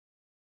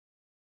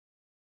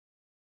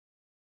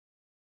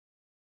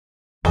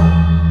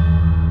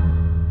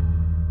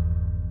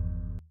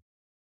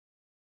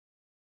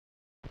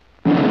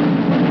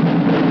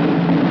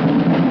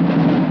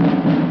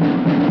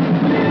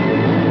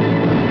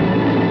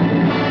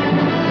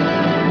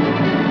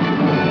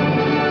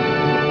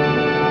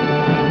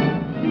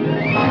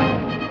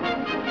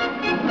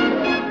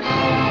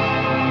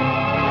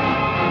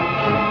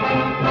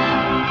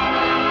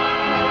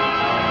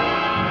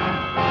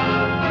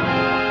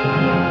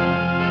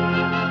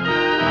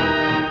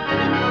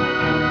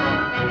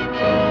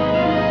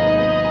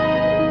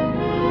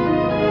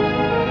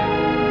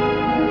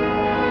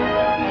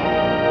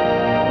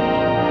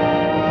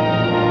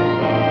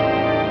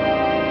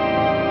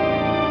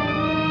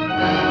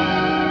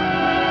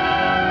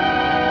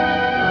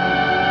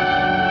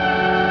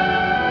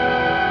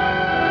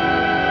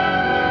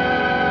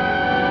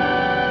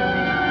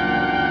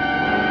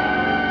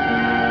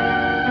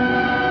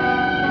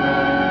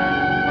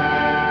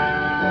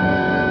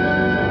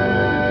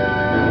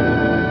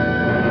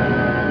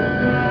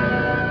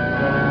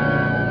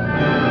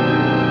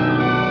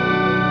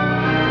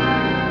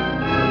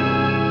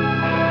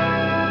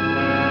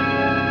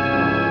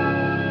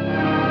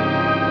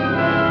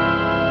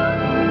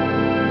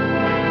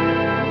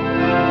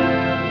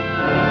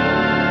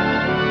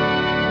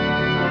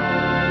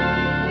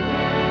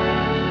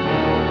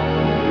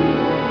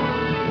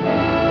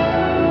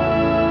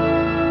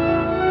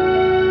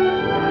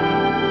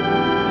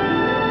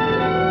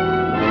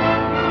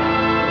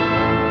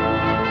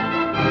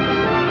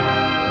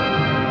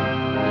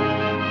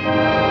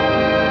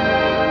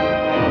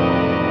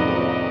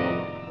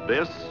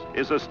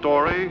is a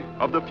story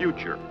of the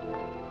future,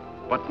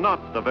 but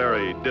not the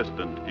very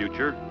distant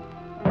future.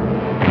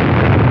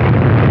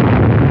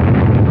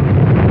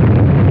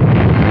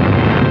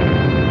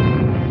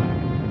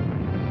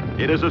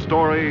 It is a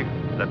story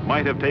that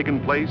might have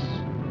taken place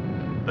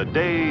the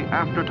day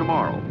after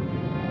tomorrow.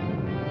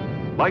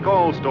 Like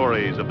all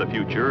stories of the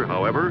future,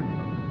 however,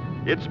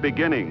 its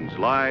beginnings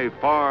lie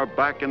far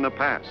back in the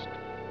past,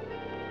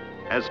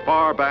 as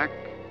far back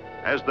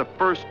as the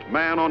first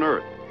man on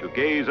Earth to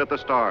gaze at the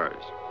stars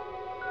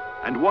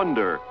and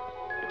wonder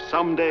if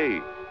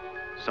someday,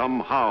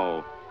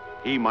 somehow,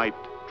 he might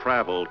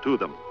travel to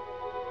them.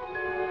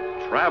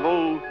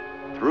 Travel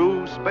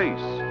through space.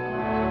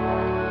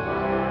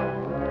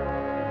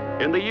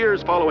 In the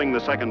years following the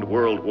Second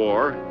World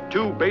War,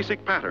 two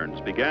basic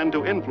patterns began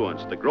to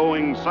influence the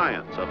growing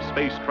science of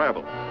space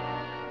travel.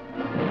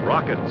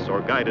 Rockets or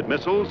guided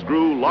missiles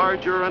grew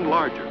larger and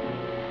larger.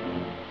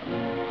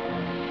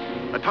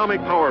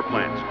 Atomic power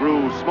plants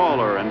grew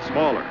smaller and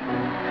smaller,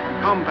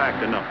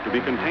 compact enough to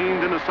be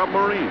contained in a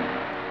submarine,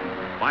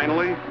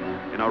 finally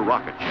in a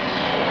rocket ship.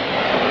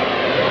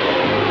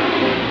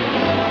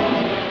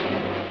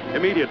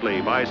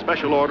 Immediately, by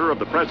special order of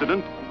the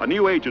President, a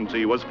new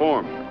agency was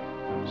formed.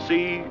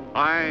 CIFC,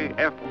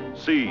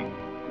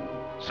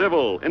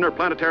 Civil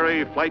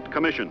Interplanetary Flight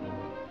Commission.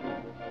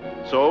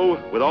 So,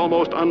 with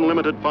almost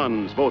unlimited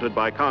funds voted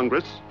by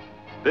Congress,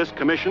 this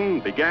commission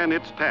began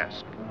its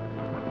task: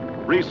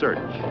 research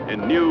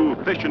in new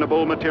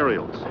fissionable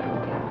materials.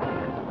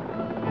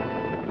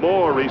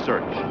 More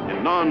research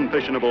in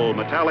non-fissionable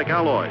metallic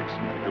alloys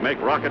to make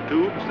rocket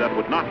tubes that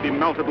would not be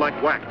melted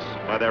like wax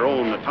by their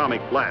own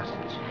atomic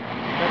blasts.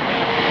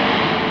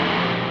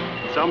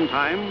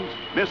 Sometimes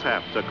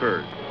mishaps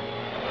occurred.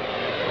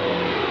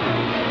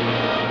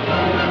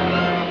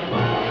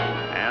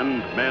 And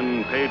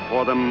men paid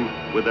for them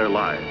with their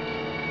lives.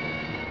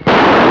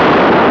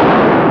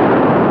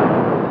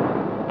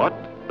 But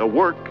the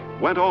work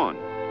went on.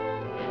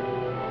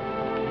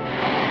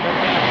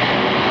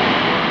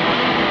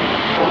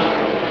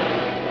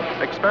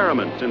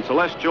 Experiments in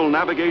celestial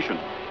navigation.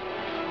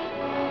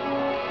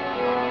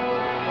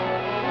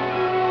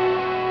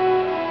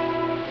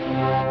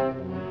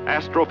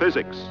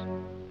 Astrophysics.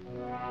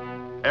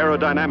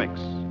 Aerodynamics.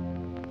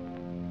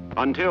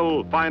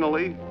 Until,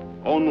 finally,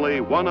 only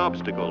one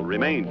obstacle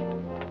remained.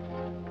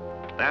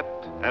 That,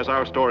 as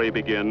our story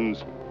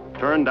begins,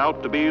 turned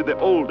out to be the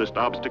oldest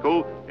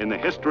obstacle in the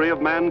history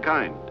of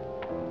mankind: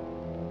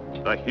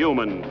 the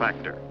human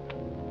factor.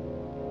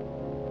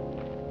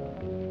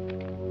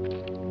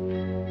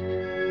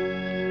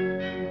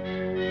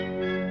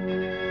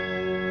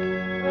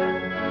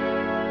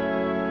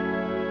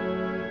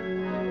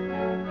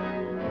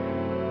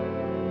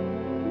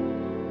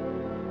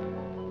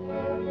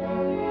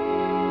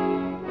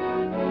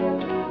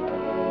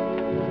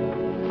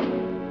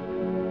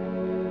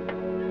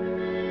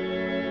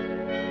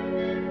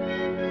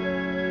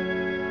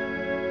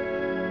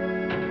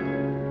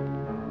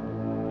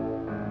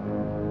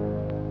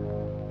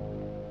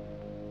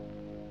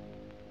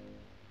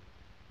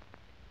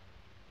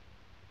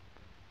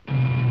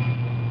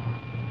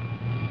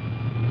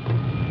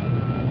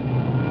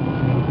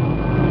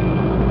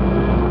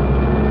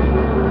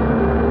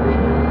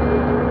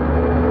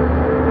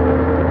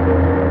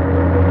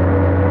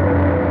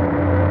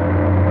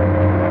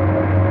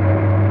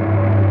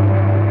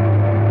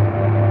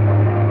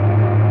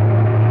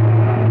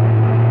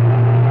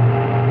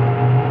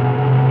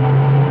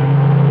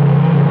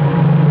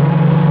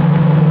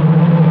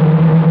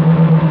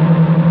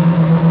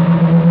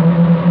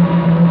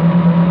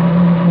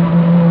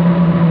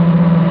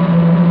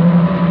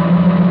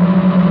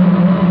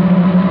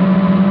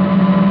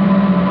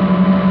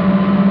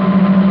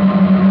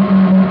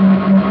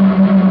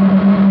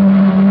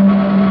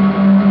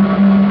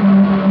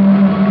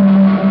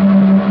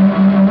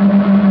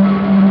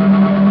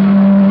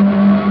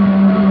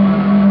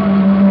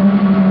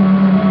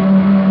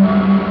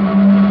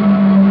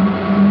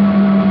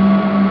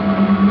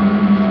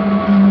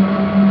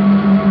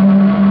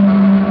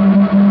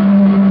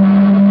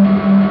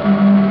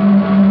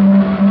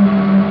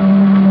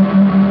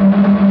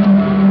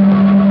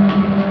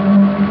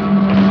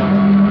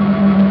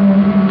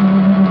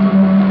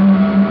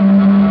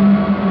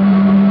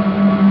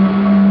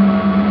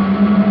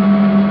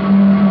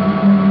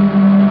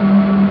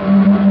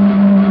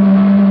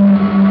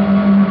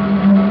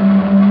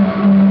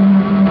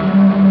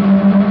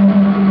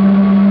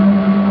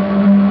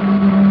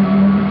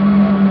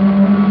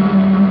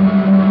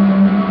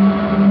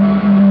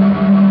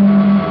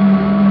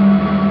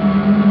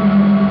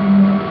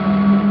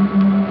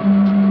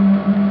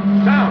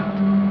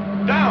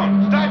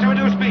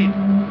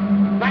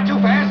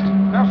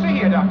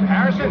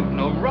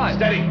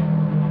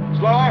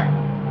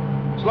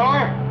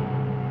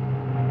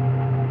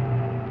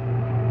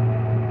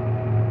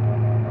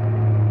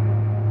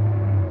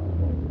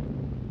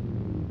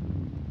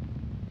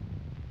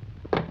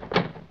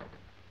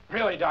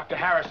 Dr.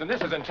 Harrison,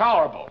 this is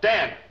intolerable.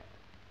 Dan!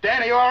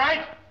 Dan, are you all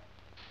right?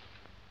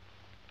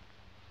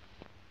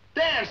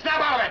 Dan,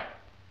 snap out of it!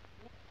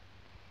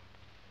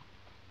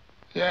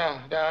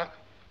 Yeah, Doc.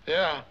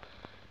 Yeah.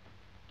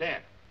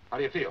 Dan, how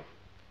do you feel?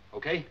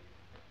 Okay?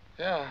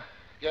 Yeah,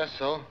 guess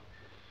so.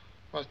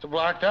 Must have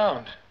blacked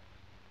out.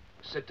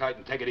 Sit tight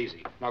and take it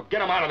easy. Now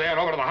get him out of there and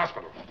over to the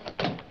hospital.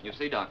 You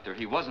see, Doctor,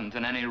 he wasn't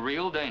in any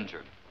real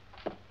danger.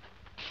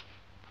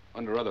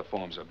 Under other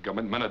forms of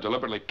government, men are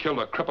deliberately killed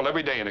or crippled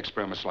every day in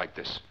experiments like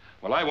this.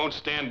 Well, I won't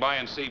stand by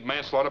and see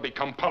manslaughter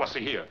become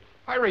policy here.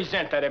 I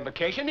resent that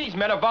implication. These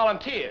men are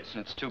volunteers.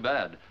 It's too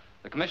bad.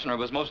 The commissioner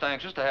was most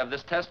anxious to have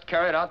this test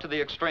carried out to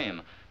the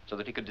extreme so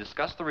that he could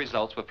discuss the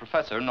results with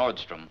Professor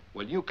Nordstrom.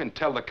 Well, you can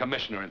tell the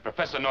commissioner and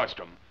Professor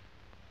Nordstrom.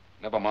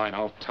 Never mind,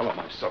 I'll tell him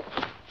myself.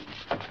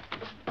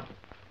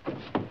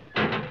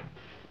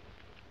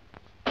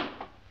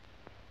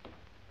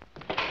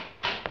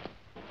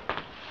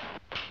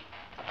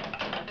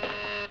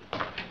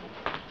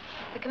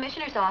 The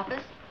commissioner's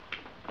office.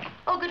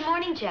 Oh, good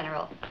morning,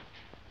 General.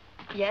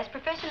 Yes,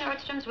 Professor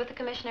Nordstrom's with the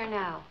commissioner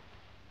now.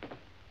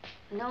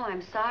 No,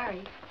 I'm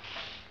sorry.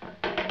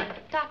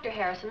 Dr.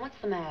 Harrison, what's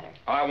the matter?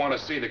 I want to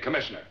see the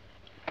commissioner.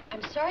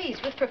 I'm sorry,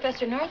 he's with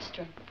Professor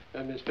Nordstrom.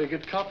 Miss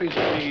Pickett, copies,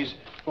 please,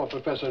 for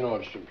Professor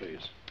Nordstrom,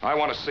 please. I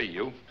want to see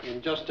you.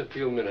 In just a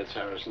few minutes,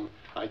 Harrison.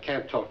 I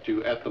can't talk to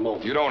you at the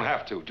moment. You don't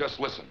have to. Just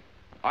listen.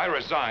 I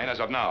resign as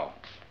of now.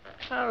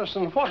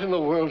 Harrison, what in the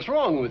world's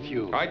wrong with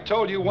you? I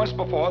told you once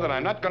before that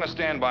I'm not going to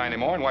stand by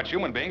anymore and watch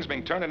human beings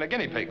being turned into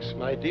guinea pigs.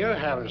 My dear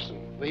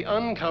Harrison, the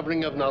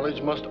uncovering of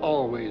knowledge must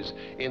always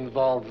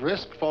involve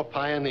risk for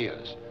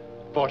pioneers.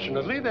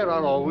 Fortunately, there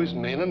are always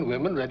men and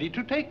women ready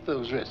to take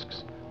those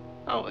risks.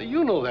 Now,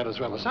 you know that as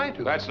well as I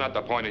do. That's not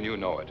the point, and you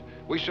know it.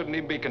 We shouldn't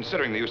even be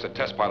considering the use of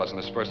test pilots in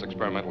this first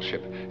experimental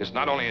ship. It's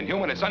not only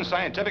inhuman, it's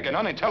unscientific and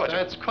unintelligent.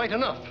 That's quite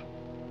enough.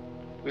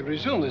 We'll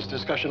resume this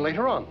discussion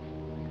later on.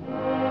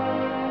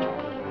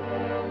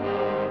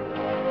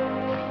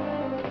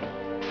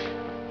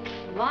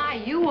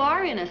 My, you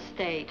are in a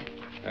state.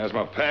 There's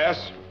my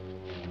pass,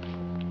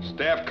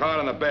 staff card,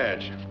 and the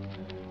badge.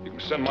 You can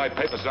send my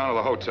papers down to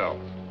the hotel.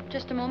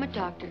 Just a moment,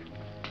 Doctor.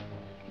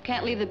 You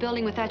can't leave the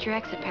building without your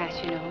exit pass,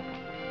 you know.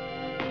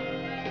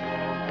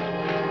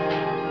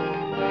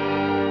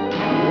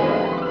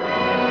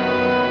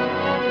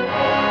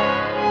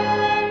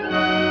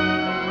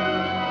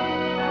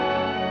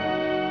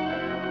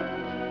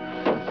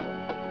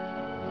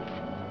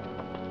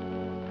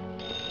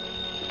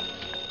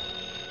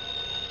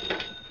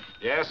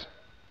 Yes?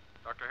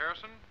 Dr.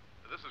 Harrison,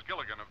 this is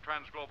Gilligan of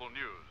Transglobal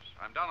News.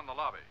 I'm down in the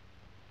lobby.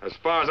 As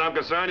far as I'm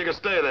concerned, you can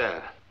stay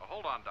there.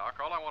 Hold on, Doc.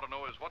 All I want to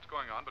know is what's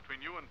going on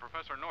between you and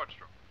Professor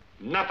Nordstrom.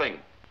 Nothing.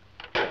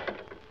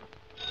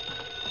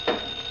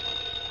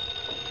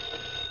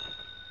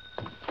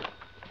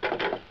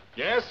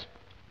 Yes?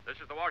 This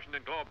is the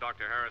Washington Globe,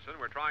 Dr. Harrison.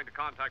 We're trying to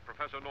contact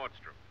Professor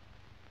Nordstrom.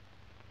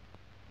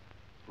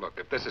 Look,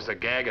 if this is a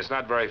gag, it's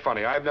not very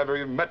funny. I've never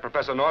even met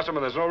Professor Nordstrom,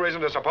 and there's no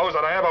reason to suppose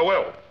that I ever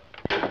will.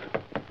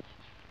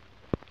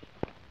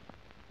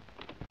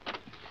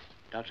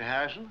 Dr.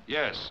 Harrison?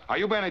 Yes. Are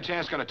you by any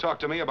chance going to talk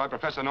to me about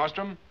Professor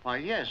Nordstrom? Why,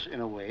 yes,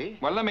 in a way.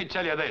 Well, let me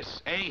tell you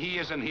this. A, he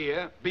isn't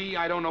here. B,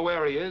 I don't know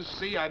where he is.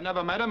 C, I've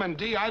never met him. And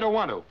D, I don't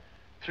want to.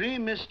 3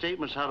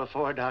 misstatements out of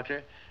 4,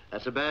 Doctor.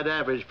 That's a bad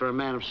average for a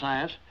man of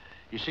science.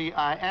 You see,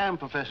 I am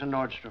Professor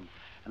Nordstrom,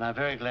 and I'm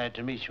very glad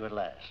to meet you at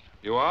last.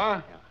 You are?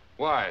 Yeah.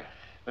 Why?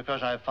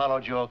 Because I've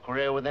followed your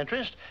career with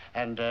interest,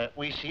 and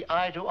we see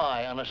eye to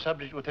eye on a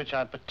subject with which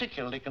I'm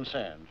particularly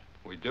concerned.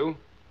 We do?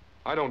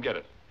 I don't get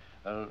it.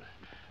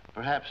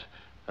 Perhaps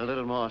a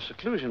little more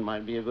seclusion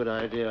might be a good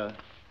idea.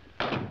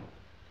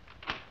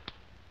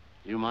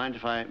 You mind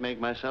if I make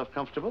myself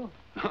comfortable?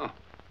 No.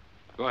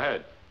 Go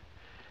ahead.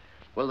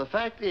 Well, the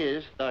fact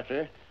is,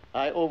 Doctor,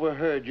 I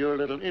overheard your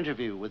little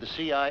interview with the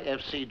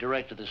CIFC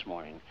director this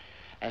morning.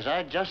 As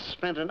I just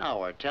spent an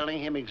hour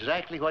telling him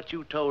exactly what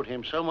you told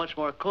him so much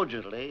more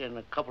cogently in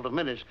a couple of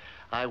minutes,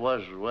 I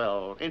was,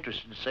 well,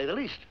 interested to say the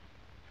least.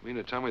 You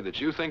mean to tell me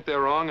that you think they're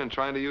wrong in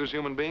trying to use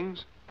human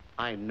beings?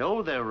 I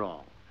know they're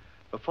wrong.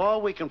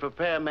 Before we can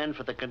prepare men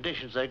for the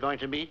conditions they're going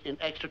to meet in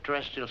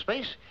extraterrestrial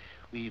space,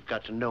 we've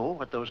got to know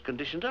what those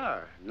conditions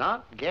are.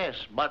 Not guess,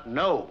 but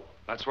know.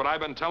 That's what I've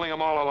been telling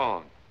them all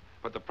along.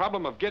 But the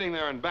problem of getting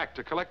there and back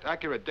to collect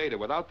accurate data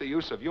without the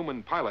use of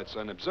human pilots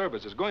and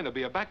observers is going to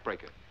be a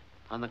backbreaker.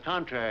 On the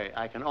contrary,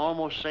 I can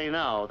almost say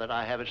now that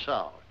I have it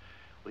solved.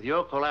 With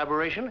your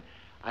collaboration,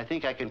 I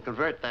think I can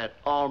convert that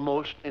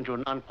almost into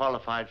an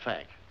unqualified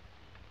fact.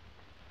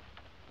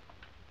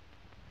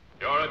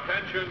 Your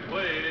attention,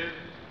 please.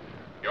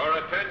 Your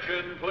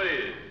attention,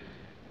 please.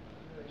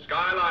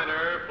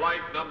 Skyliner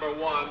flight number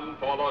 1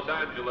 for Los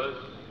Angeles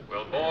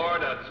will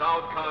board at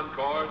South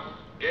Concourse,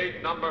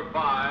 gate number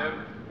 5,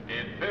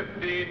 in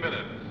 15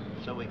 minutes.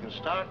 So we can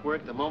start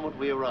work the moment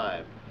we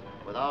arrive,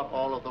 without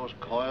all of those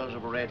coils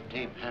of red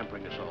tape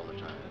hampering us all the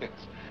time. Yes,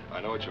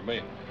 I know what you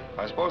mean.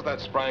 I suppose that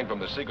sprang from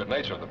the secret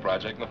nature of the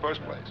project in the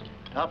first place.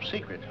 Top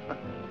secret.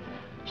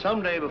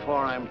 Someday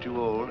before I'm too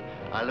old,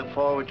 I look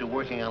forward to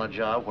working on a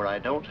job where I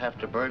don't have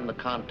to burn the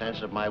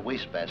contents of my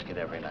wastebasket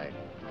every night.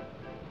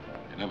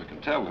 You never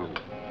can tell who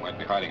might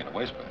be hiding in a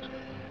wastebasket.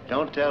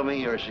 Don't tell me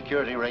you're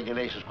security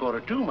regulations quarter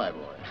 2, my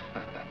boy.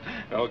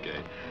 Okay.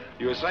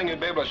 You were saying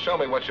you'd be able to show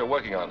me what you're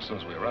working on as soon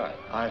as we arrive.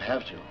 I'll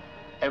have to.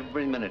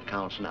 Every minute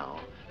counts now,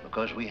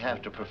 because we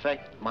have to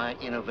perfect my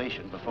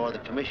innovation before the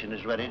commission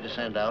is ready to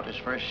send out its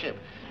first ship.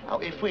 Now,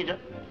 if we do...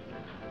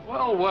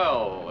 Well,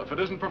 well, if it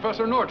isn't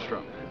Professor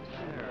Nordstrom.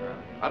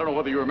 I don't know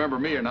whether you remember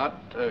me or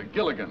not.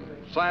 Gilligan,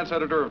 science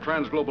editor of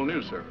Transglobal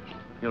News Service.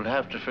 You'll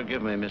have to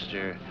forgive me,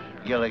 Mr.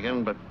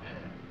 Gilligan, but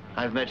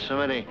I've met so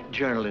many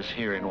journalists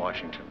here in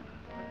Washington.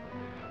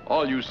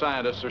 All you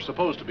scientists are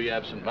supposed to be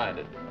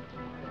absent-minded.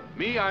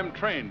 Me, I'm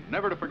trained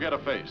never to forget a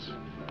face.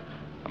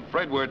 I'm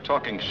afraid we're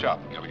talking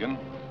shop, Gilligan.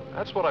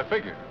 That's what I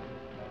figured.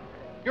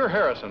 You're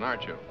Harrison,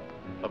 aren't you?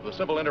 Of the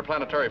Civil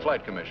Interplanetary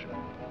Flight Commission.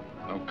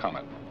 No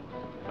comment.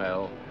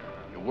 Well,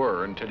 you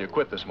were until you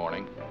quit this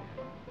morning.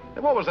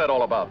 And what was that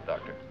all about,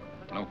 Doctor?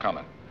 No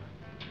comment.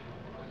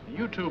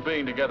 You two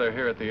being together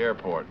here at the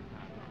airport.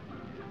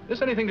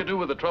 This anything to do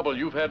with the trouble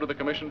you've had with the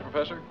commission,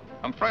 Professor?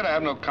 I'm afraid I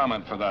have no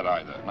comment for that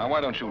either. Now,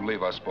 why don't you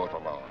leave us both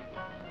alone?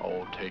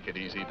 Oh, take it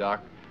easy,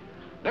 Doc.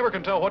 Never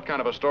can tell what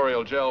kind of a story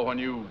will gel when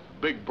you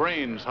big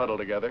brains huddle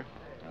together.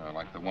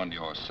 Like the one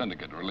your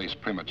syndicate released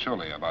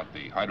prematurely about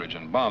the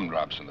hydrogen bomb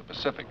drops in the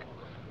Pacific,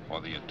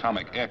 or the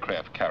atomic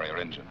aircraft carrier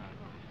engine.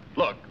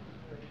 Look,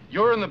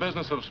 you're in the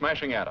business of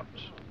smashing atoms.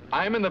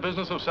 I'm in the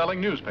business of selling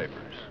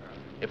newspapers.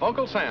 If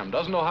Uncle Sam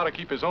doesn't know how to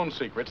keep his own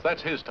secrets,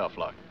 that's his tough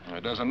luck.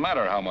 It doesn't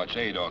matter how much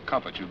aid or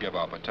comfort you give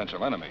our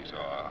potential enemies,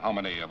 or how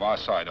many of our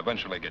side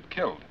eventually get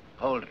killed.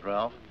 Hold it,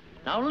 Ralph.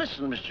 Now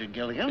listen, Mr.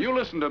 Gilligan. You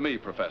listen to me,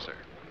 Professor.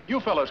 You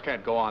fellows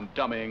can't go on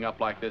dummying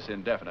up like this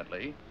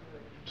indefinitely.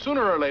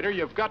 Sooner or later,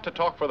 you've got to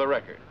talk for the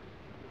record.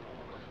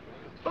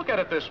 Look at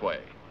it this way.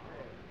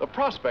 The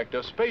prospect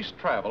of space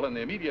travel in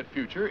the immediate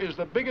future is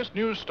the biggest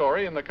news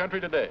story in the country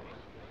today.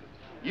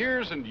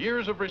 Years and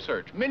years of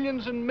research,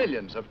 millions and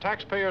millions of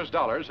taxpayers'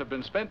 dollars have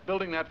been spent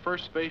building that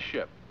first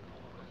spaceship.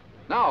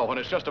 Now, when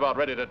it's just about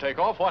ready to take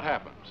off, what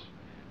happens?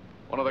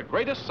 One of the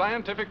greatest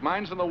scientific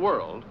minds in the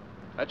world,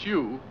 that's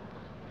you,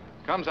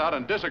 comes out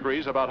and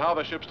disagrees about how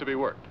the ship's to be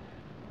worked.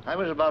 I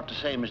was about to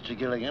say, Mr.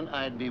 Gilligan,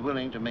 I'd be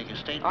willing to make a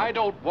statement. I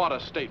don't want a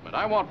statement.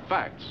 I want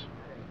facts.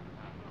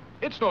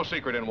 It's no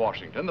secret in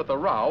Washington that the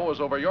row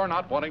was over your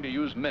not wanting to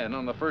use men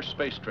on the first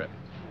space trip.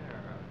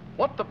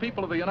 What the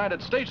people of the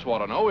United States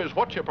want to know is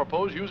what you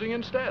propose using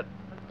instead.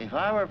 If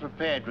I were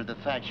prepared with the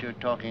facts you're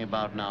talking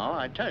about now,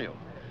 I'd tell you.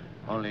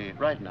 Only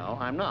right now,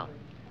 I'm not.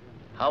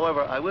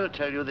 However, I will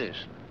tell you this.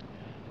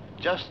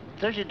 Just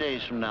 30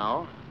 days from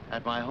now,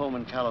 at my home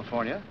in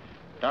California,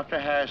 Dr.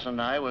 Harrison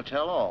and I will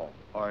tell all,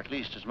 or at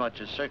least as much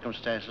as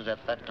circumstances at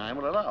that time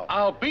will allow.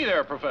 I'll be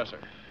there, Professor.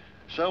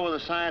 So will the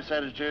science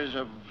editors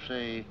of,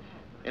 say,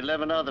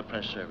 11 other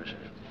press services.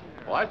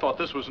 Well, I thought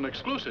this was an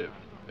exclusive.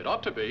 It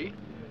ought to be.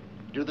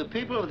 Do the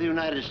people of the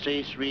United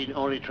States read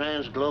only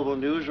trans-global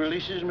news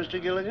releases,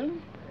 Mr.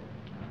 Gilligan?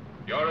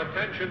 Your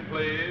attention,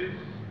 please.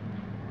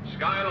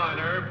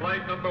 Skyliner,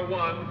 flight number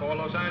 1 for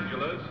Los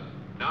Angeles,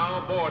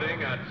 now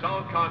boarding at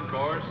South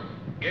Concourse,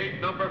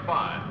 gate number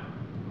 5.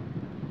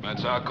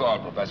 That's our call,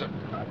 Professor.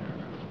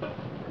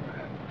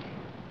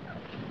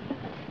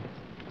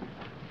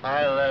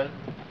 I'll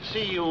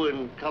see you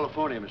in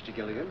California, Mr.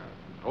 Gilligan.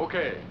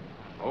 Okay.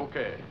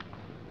 Okay.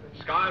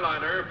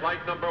 Skyliner,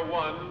 flight number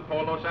 1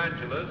 for Los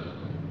Angeles,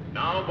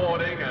 now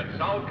boarding at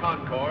South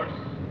Concourse,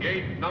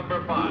 gate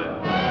number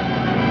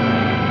 5.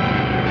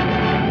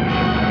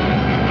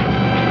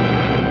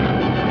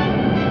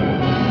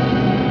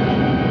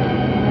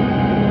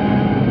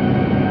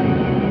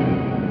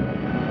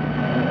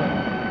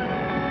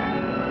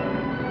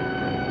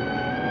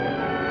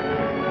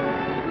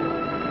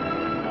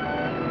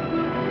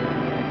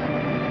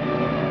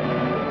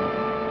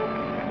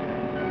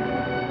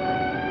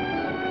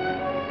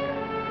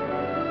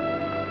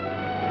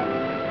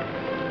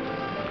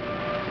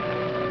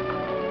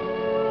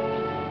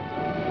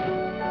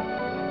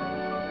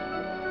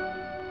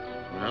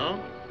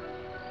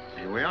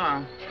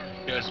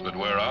 Yes, but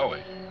where are we?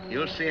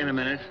 You'll see in a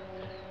minute.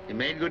 You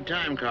made good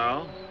time,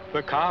 Carl.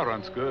 The car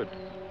runs good.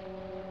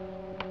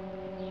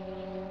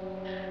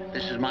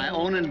 This is my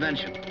own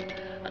invention.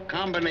 A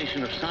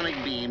combination of sonic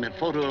beam and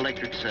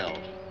photoelectric cells.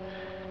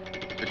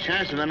 The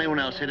chance of anyone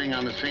else hitting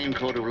on the same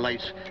code of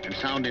lights and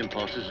sound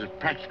impulses is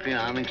practically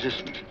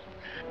non-existent.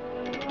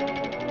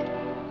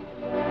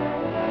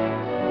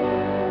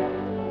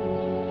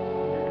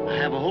 I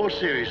have a whole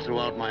series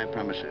throughout my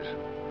premises.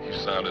 You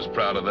sound as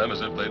proud of them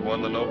as if they'd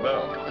won the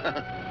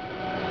Nobel.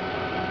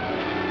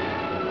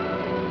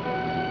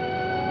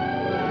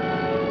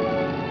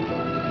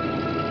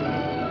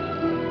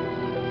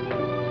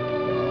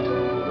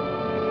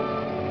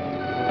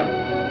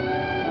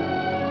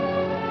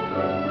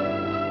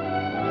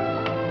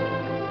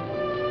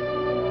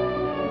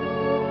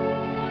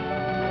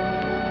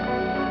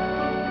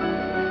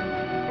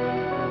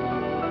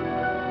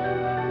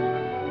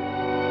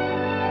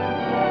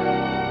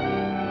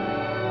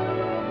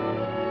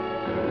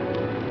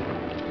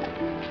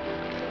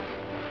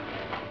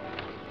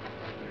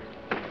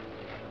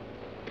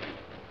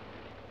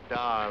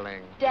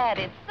 darling. Dad,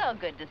 it's so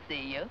good to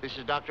see you. This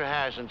is Dr.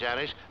 Harrison,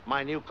 Janice,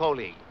 my new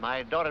colleague.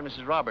 My daughter,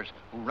 Mrs. Roberts,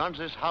 who runs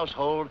this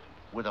household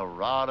with a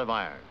rod of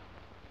iron.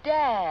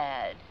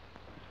 Dad,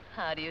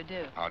 how do you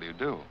do? How do you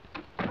do?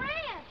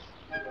 Gramps!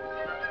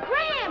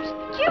 Gramps!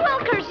 Gee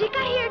Wilkers, you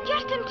got here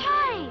just in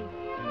time.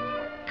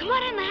 Come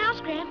on in the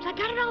house, Gramps. I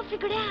got it all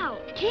figured out.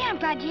 Gee, I'm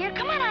glad you're here.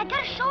 Come on, I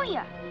gotta show you.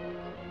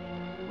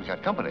 We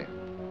got company.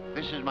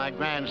 This is my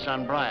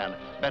grandson, Brian,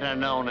 better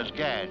known as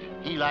Gadge.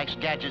 He likes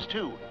gadgets,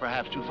 too,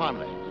 perhaps too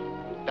fondly.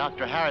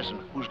 Dr. Harrison,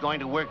 who's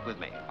going to work with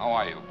me. How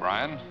are you,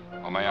 Brian?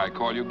 Or may I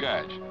call you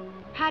Gadge?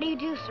 How do you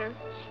do, sir?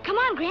 Come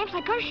on, Gramps,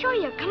 I gotta show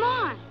you. Come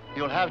on.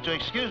 You'll have to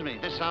excuse me.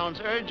 This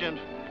sounds urgent.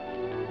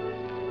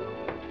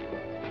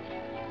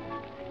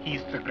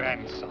 He's the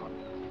grandson.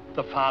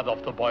 The father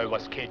of the boy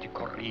was killed in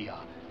Korea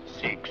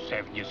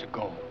 6-7 years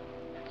ago.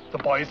 The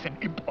boy is an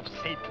imp of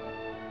Satan.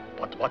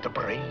 But what a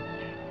brain.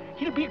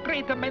 He'll be a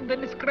greater man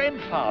than his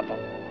grandfather.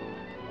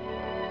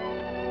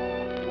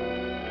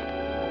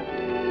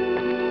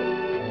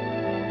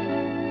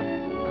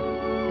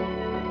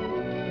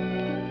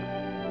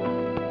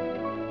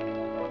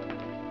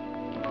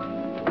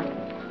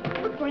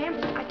 Look,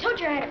 Gramps, I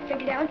told you I had it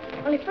figured out.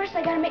 Only first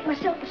I gotta make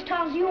myself as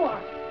tall as you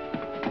are.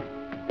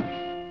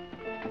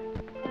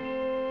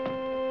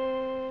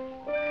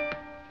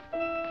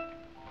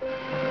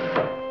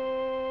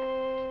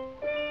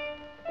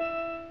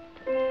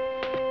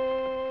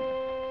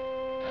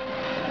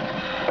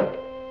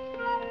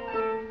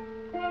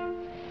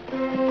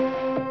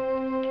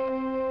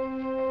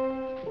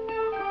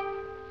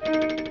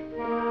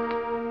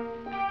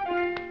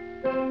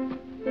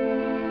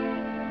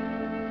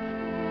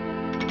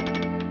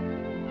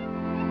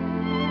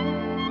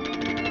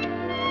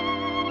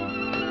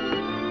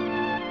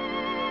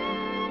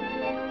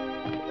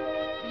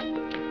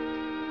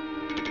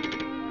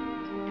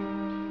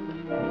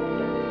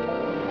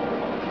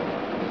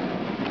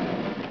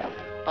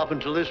 Up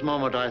until this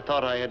moment, I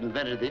thought I had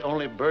invented the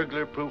only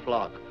burglar-proof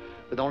lock,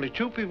 with only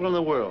 2 people in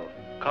the world,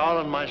 Carl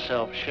and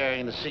myself,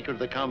 sharing the secret of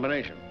the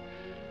combination.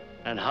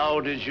 And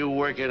how did you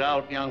work it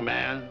out, young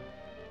man?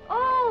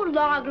 Oh,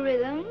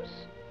 logarithms.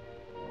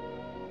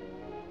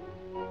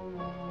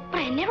 But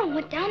I never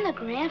went down the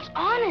Gramps,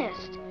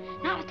 honest.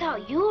 Not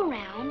without you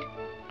around.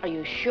 Are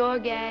you sure,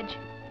 Gadge?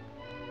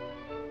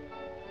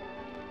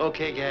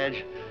 Okay,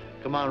 Gadge.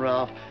 Come on,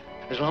 Ralph.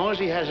 As long as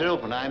he has it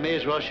open, I may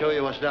as well show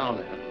you what's down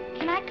there.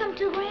 Can I come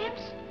too,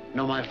 Gramps?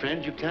 No, my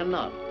friend, you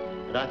cannot.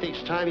 And I think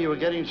it's time you were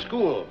getting to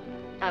school.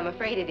 I'm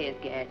afraid it is,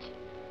 Gadge.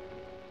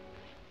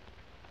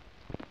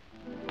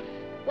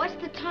 What's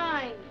the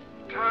time?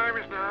 Time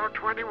is now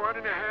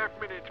 21.5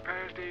 minutes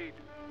past 8.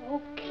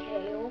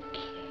 Okay.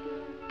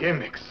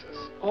 Gimmicks.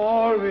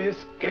 Always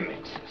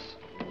gimmicks.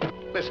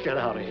 Let's get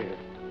out of here.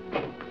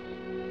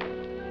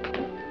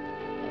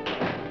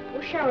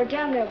 Wish I were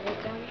down there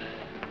with them.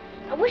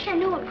 I wish I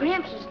knew what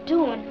Gramps was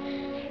doing.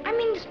 I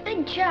mean, this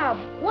big job.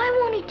 Why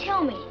won't he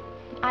tell me?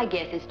 I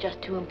guess it's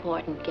just too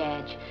important,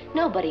 Gadge.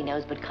 Nobody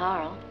knows but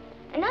Carl.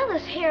 And now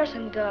this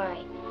Harrison guy.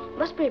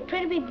 Must be a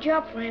pretty big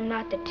job for him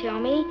not to tell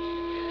me.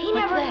 He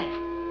What's never... that?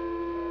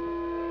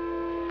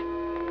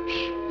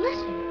 Shh,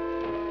 listen.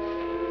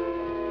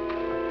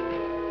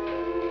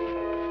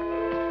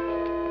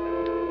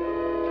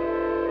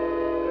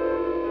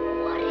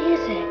 What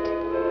is it?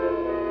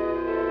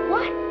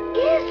 What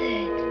is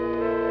it?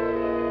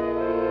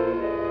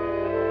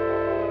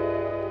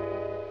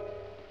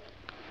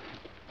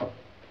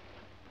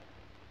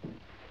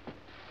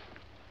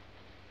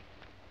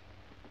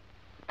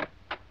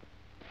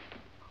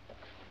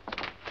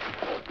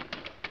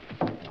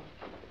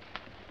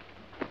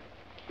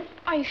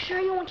 Are you sure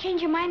you won't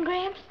change your mind,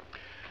 Gramps?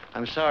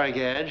 I'm sorry,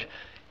 Gadge.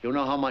 You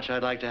know how much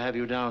I'd like to have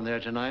you down there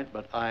tonight,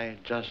 but I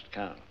just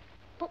can't.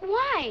 But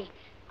why?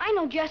 I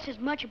know just as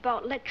much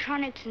about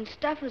electronics and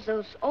stuff as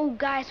those old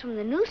guys from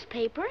the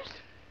newspapers.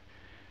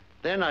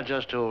 They're not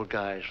just old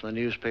guys from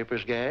the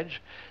newspapers,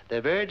 Gadge. They're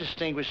very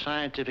distinguished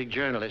scientific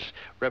journalists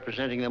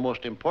representing the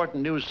most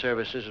important news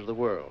services of the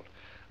world.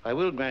 I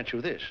will grant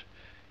you this.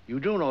 You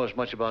do know as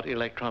much about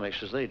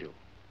electronics as they do.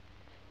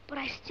 But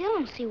I still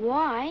don't see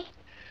why.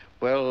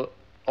 Well,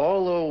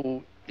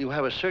 although you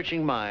have a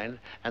searching mind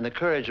and the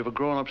courage of a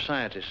grown-up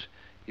scientist,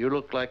 you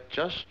look like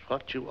just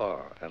what you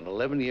are, an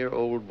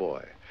 11-year-old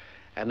boy.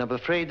 And I'm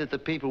afraid that the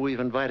people we've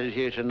invited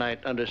here tonight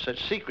under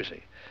such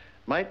secrecy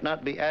might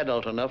not be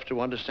adult enough to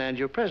understand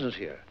your presence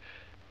here.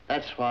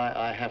 That's why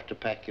I have to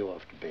pack you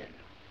off to bed.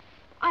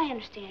 I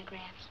understand,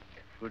 Gramps.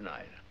 Good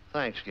night.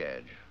 Thanks,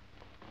 Gadge.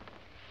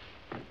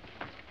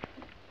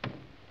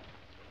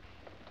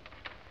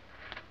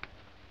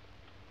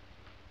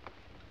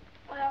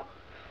 Well,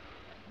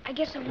 I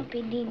guess I won't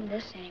be needing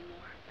this anymore.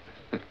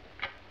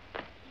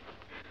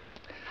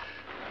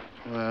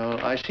 Well,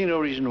 I see no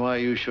reason why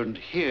you shouldn't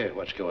hear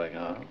what's going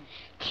on.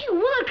 Gee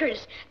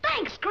willikers!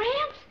 Thanks,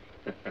 Gramps!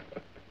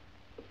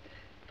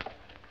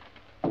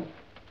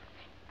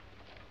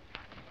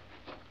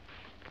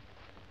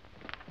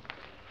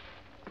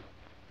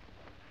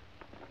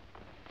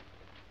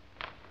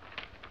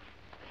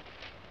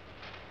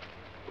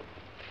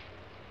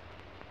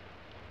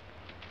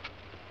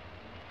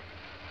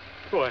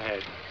 Go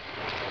ahead.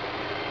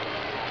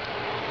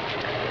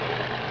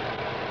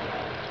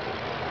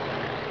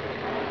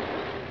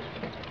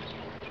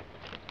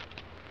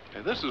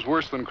 Hey, this is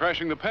worse than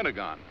crashing the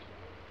Pentagon.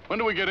 When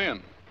do we get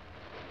in?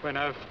 When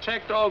I've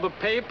checked all the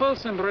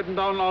papers and written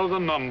down all the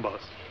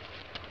numbers.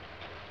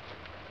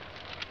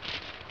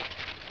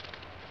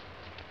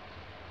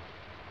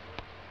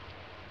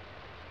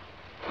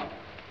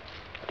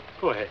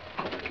 Go ahead.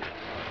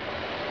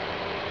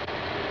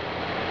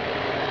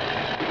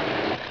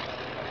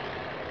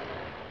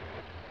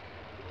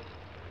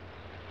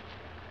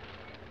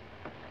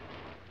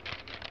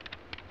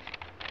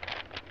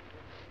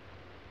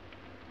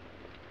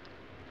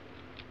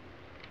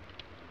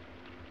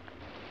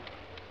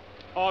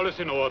 All is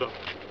in order.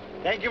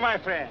 Thank you, my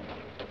friend.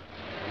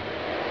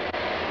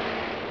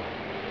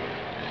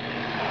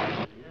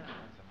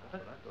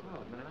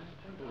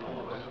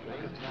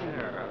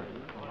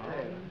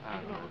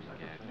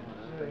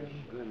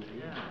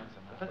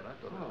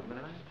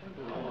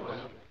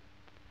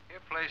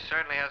 Your place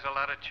certainly has a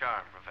lot of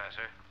charm,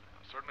 Professor.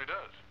 It certainly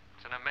does.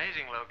 It's an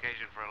amazing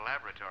location for a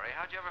laboratory.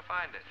 How'd you ever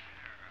find it?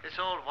 This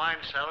old wine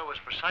cellar was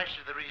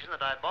precisely the reason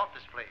that I bought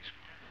this place.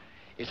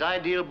 It's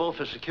ideal both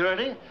for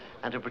security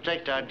and to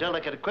protect our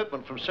delicate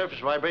equipment from surface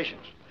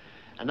vibrations.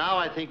 And now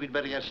I think we'd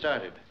better get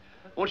started.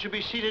 Won't you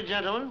be seated,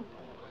 gentlemen?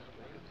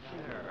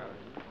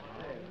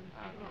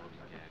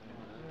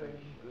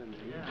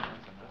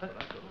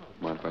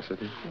 Mind if I sit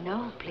here?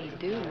 No, please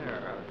do.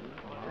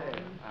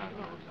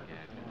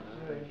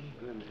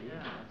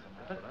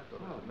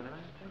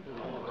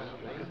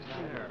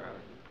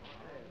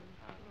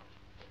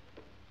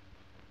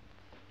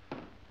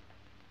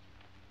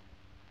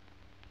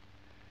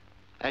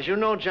 As you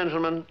know,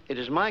 gentlemen, it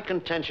is my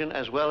contention,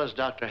 as well as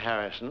Dr.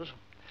 Harrison's,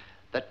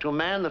 that to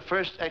man the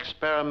first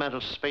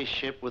experimental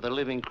spaceship with a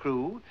living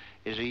crew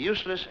is a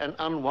useless and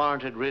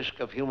unwarranted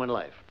risk of human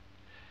life.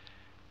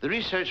 The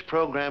research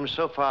programs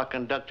so far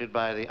conducted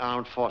by the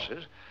Armed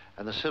Forces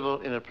and the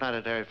Civil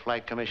Interplanetary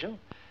Flight Commission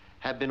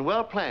have been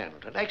well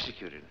planned and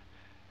executed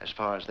as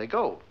far as they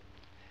go.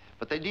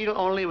 But they deal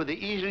only with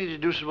the easily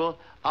deducible,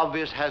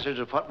 obvious hazards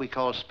of what we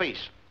call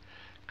space.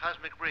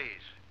 Cosmic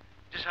rays,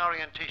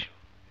 disorientation,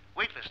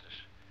 weightlessness,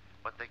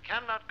 but they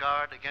cannot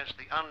guard against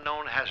the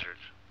unknown hazards.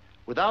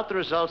 Without the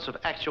results of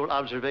actual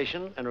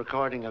observation and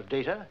recording of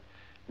data,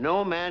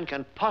 no man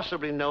can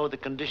possibly know the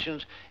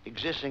conditions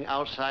existing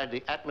outside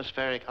the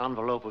atmospheric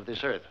envelope of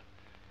this Earth.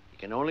 He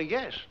can only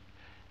guess.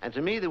 And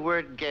to me, the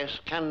word guess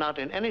cannot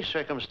in any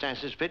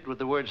circumstances fit with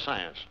the word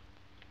science.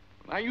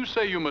 Now, you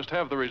say you must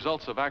have the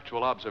results of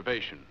actual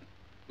observation,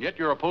 yet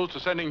you're opposed to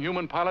sending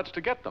human pilots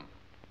to get them.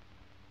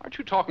 Aren't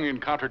you talking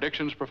in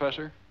contradictions,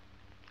 Professor?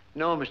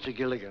 No, Mr.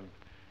 Gilligan,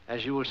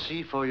 as you will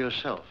see for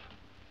yourself.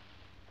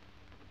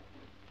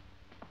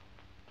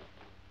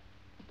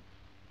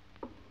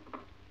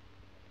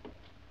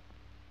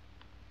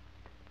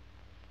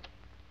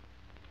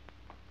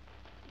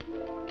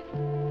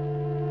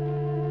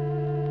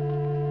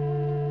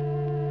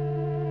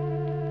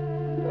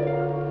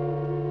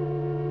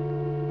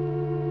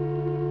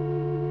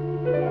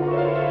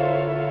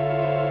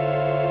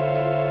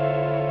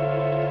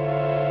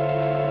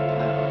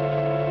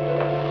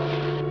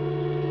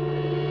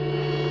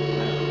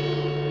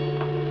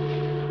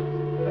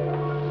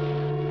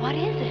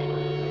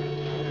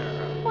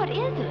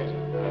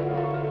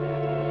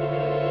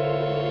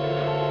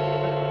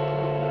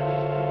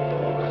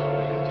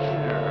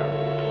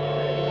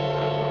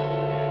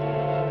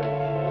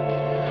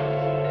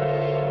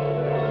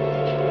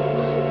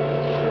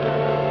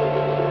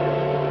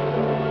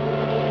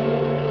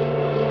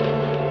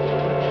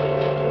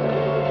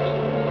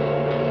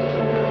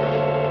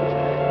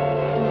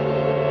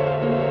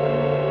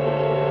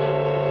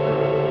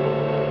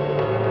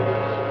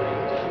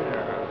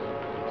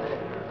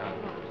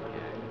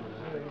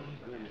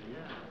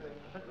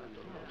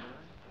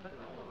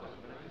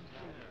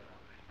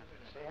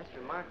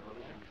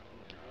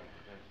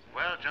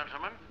 Well,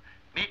 gentlemen,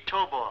 meet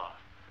Tobor,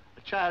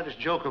 a childish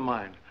joke of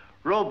mine.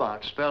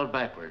 Robot spelled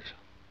backwards.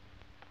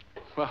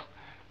 Well,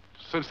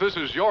 since this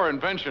is your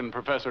invention,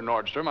 Professor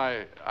Nordstrom,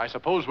 I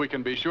suppose we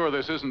can be sure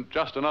this isn't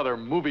just another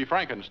movie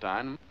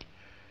Frankenstein.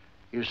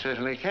 You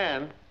certainly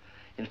can.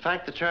 In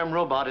fact, the term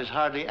robot is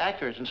hardly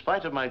accurate in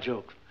spite of my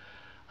joke.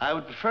 I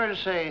would prefer to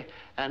say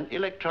an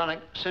electronic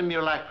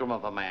simulacrum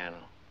of a man.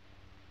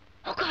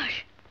 Oh,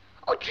 gosh.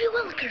 Oh, gee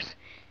willikers.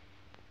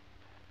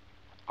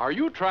 Are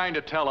you trying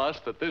to tell us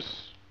that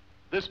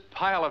this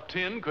pile of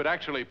tin could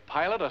actually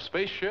pilot a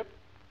spaceship?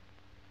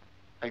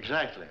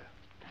 Exactly.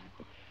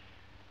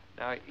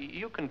 Now,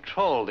 you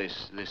control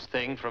this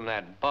thing from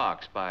that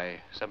box by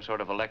some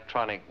sort of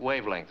electronic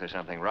wavelength or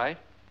something, right?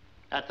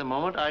 At the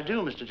moment, I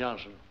do, Mr.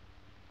 Johnson.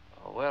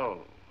 Oh, well,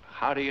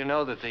 how do you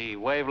know that the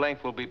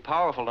wavelength will be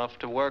powerful enough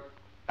to work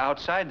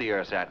outside the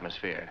Earth's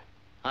atmosphere?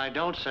 I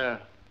don't, sir.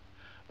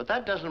 But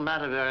that doesn't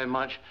matter very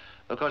much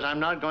because I'm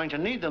not going to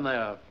need them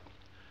there.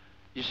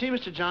 You see,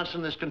 Mr.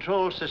 Johnson, this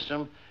control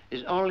system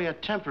is only a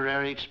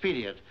temporary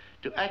expedient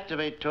to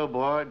activate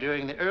Tobor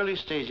during the early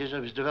stages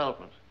of his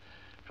development.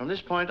 From this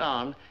point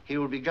on, he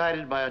will be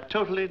guided by a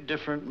totally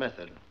different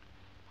method.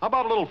 How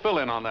about a little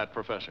fill-in on that,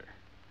 Professor?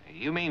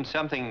 You mean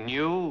something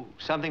new,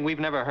 something we've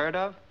never heard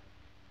of?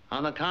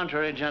 On the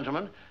contrary,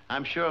 gentlemen,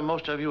 I'm sure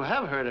most of you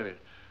have heard of it,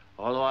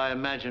 although I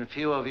imagine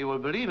few of you will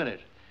believe in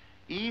it.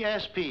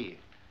 ESP,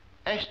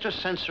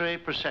 extrasensory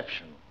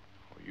perception.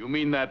 You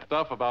mean that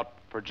stuff about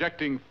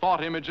projecting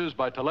thought images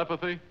by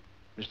telepathy?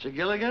 Mr.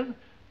 Gilligan,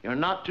 you're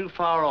not too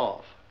far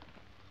off.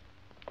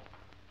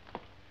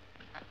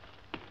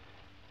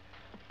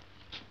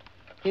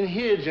 In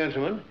here,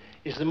 gentlemen,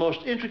 is the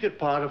most intricate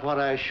part of what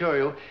I assure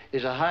you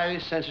is a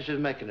highly sensitive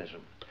mechanism.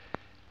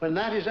 When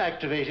that is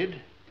activated,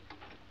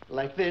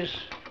 like this,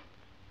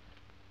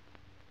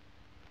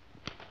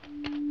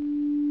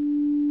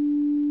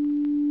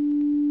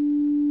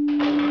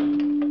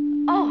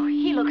 Oh,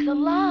 he looks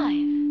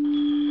alive.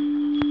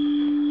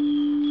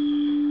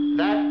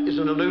 that is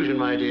an illusion,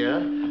 my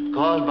dear,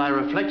 caused by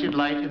reflected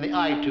light in the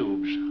eye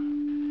tubes.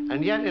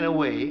 And yet, in a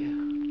way,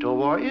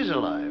 Tobor is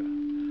alive.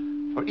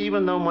 For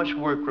even though much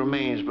work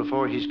remains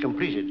before he's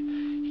completed,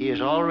 he is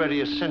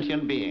already a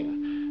sentient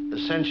being. The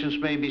sentience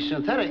may be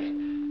synthetic,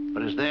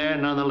 but is there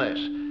nonetheless.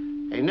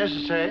 A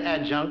necessary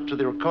adjunct to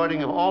the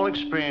recording of all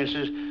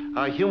experiences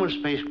our human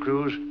space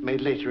crews may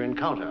later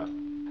encounter.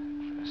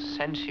 A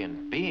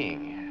sentient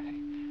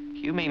being?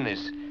 You mean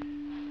this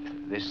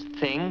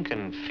thing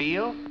can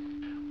feel?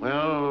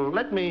 Well,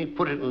 let me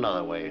put it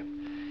another way.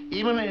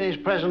 Even in his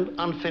present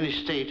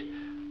unfinished state,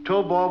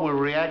 Tobor will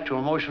react to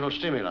emotional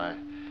stimuli.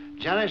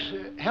 Janice,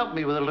 help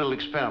me with a little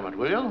experiment,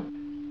 will you?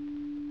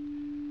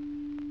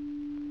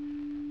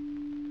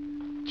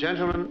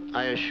 Gentlemen,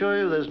 I assure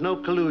you there's no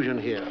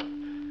collusion here.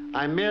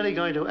 I'm merely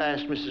going to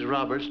ask Mrs.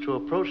 Roberts to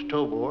approach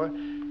Tobor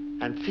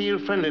and feel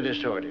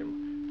friendliness toward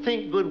him.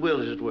 Think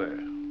goodwill, as it were.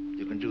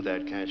 You can do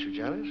that, can't you,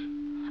 Janice?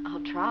 I'll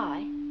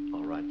try.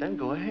 All right, then,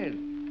 go ahead.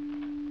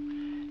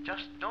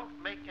 Just don't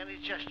make any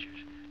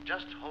gestures.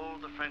 Just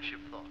hold the friendship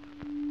thought.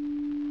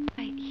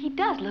 He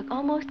does look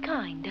almost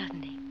kind,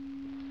 doesn't he?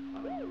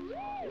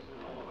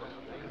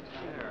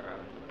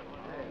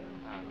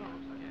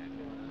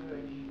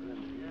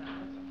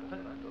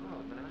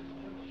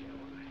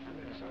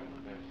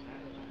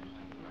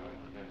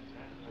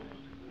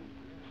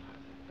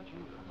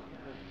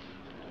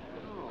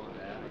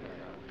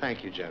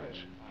 Thank you, Janice.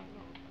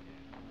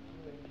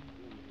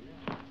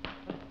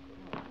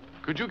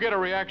 Could you get a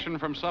reaction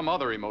from some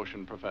other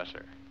emotion,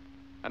 Professor?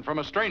 And from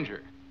a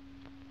stranger?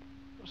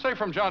 Say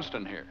from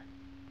Johnston here.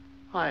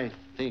 I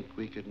think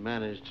we could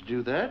manage to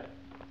do that.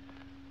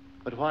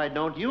 But why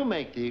don't you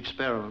make the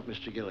experiment,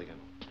 Mr. Gilligan?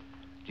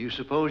 Do you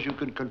suppose you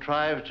could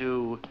contrive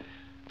to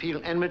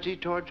feel enmity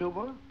toward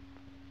Tobor?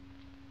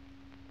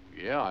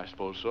 Yeah, I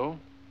suppose so.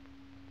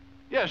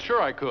 Yes,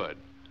 sure I could.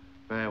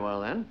 Very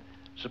well, then.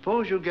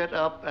 Suppose you get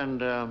up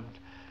and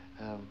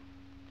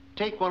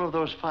take one of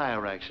those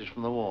fire axes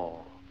from the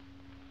wall.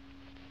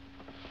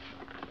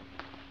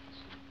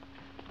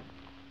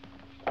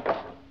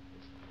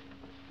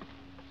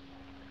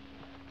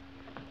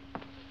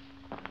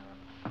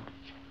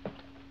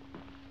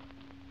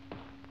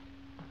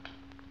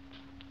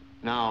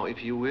 Now,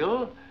 if you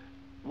will,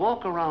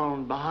 walk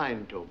around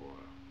behind Tobor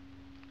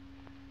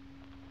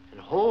and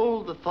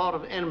hold the thought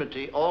of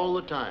enmity all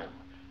the time.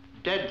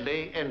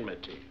 Deadly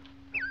enmity.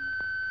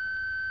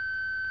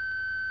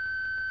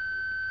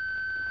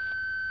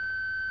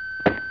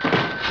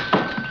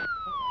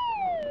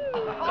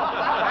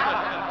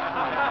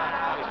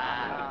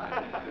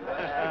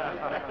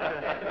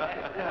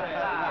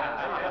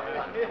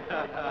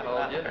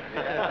 Told you.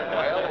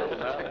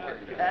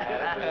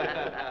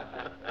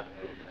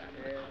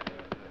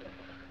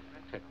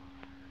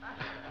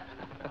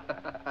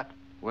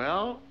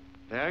 Well,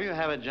 there you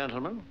have it,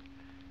 gentlemen.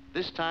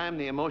 This time,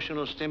 the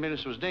emotional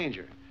stimulus was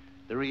danger.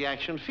 The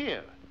reaction,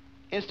 fear,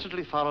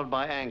 instantly followed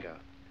by anger.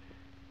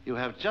 You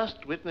have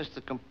just witnessed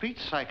the complete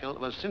cycle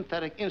of a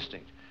synthetic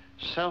instinct,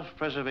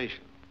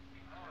 self-preservation.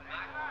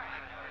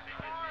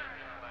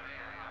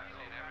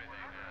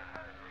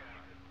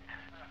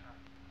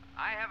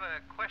 I have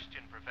a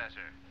question,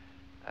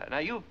 Professor. Now,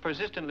 you've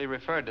persistently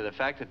referred to the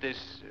fact that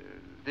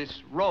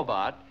this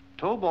robot...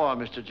 Tobor,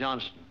 Mr.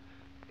 Johnston.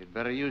 You'd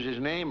better use his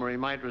name or he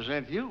might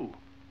resent you.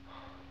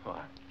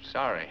 Oh,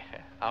 sorry.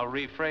 I'll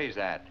rephrase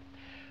that.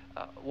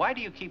 Why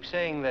do you keep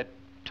saying that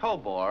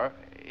Tobor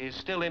is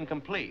still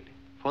incomplete?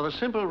 For the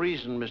simple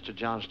reason, Mr.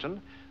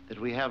 Johnston, that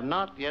we have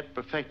not yet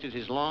perfected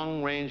his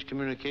long-range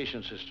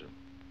communication system.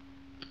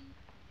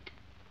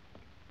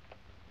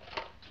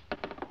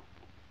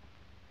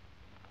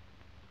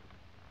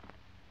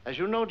 As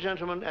you know,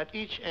 gentlemen, at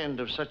each end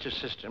of such a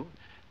system,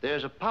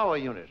 there's a power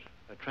unit,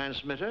 a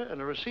transmitter,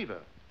 and a receiver.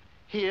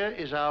 Here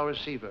is our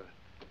receiver,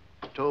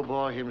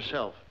 Tobor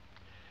himself.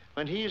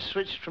 When he is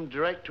switched from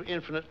direct to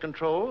infinite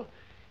control,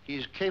 he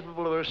is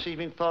capable of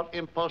receiving thought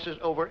impulses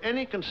over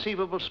any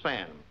conceivable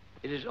span.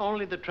 It is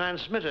only the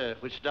transmitter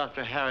which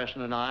Dr.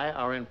 Harrison and I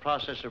are in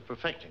process of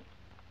perfecting.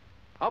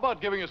 How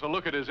about giving us a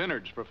look at his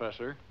innards,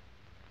 Professor?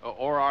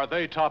 Or are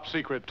they top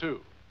secret,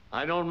 too?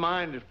 I don't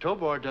mind if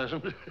Tobor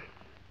doesn't.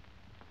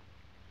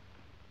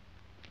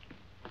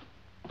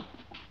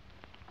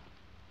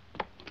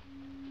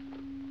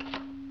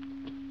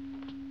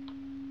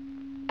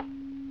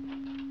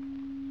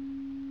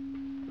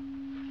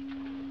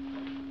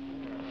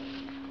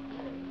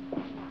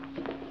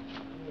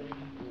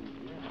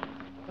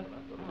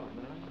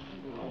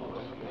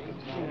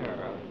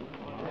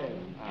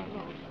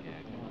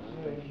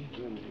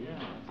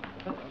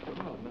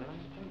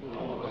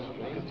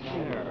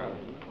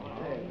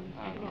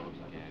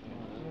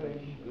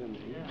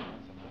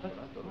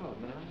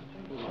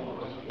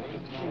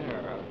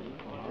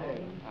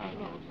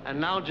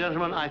 And now,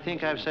 gentlemen, I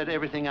think I've said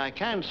everything I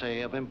can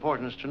say of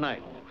importance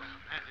tonight.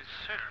 And it's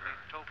certainly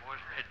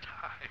Tobor's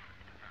bedtime.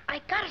 I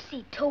gotta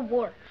see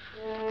Tobor.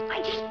 I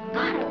just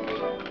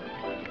gotta.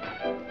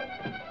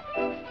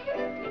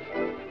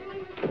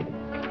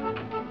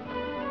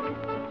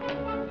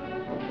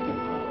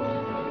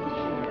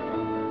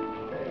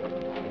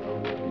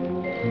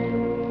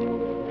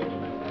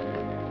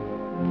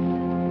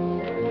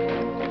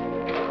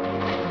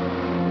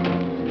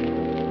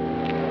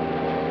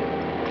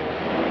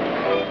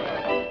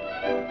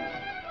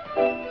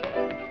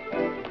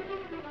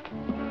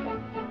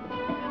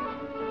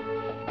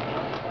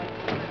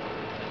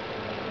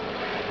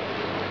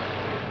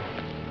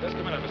 Just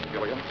a minute, Mr.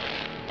 Gilligan.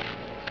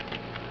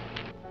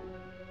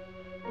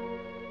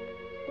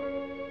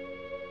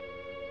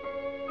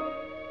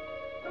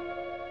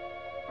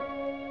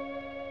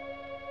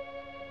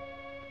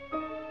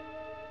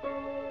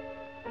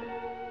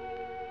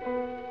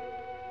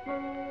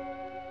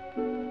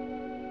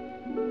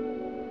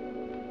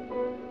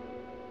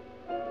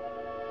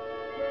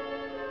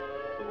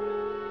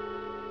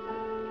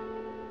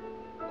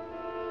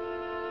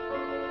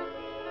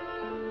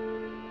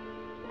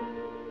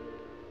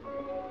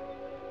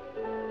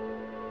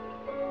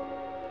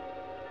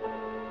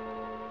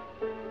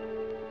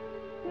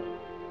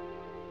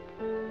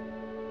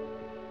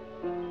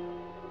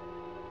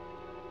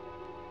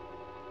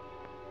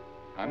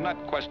 I'm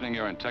not questioning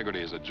your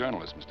integrity as a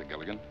journalist, Mr.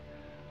 Gilligan.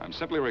 I'm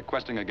simply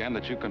requesting again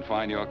that you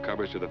confine your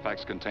coverage to the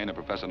facts contained in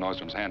Professor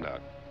Nordstrom's handout.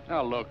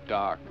 Now, look,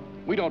 Doc,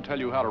 we don't tell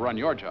you how to run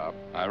your job.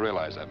 I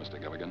realize that,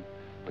 Mr. Gilligan,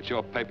 but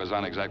your papers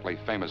aren't exactly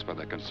famous for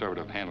their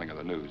conservative handling of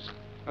the news.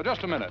 Now,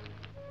 just a minute.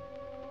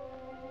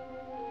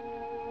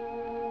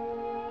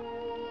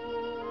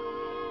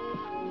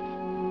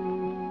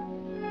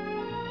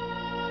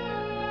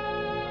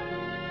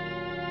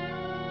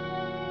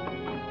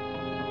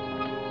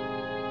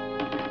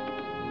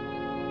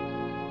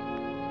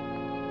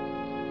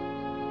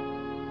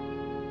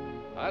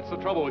 That's the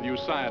trouble with you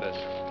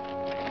scientists.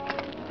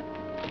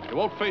 You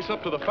won't face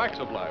up to the facts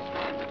of life.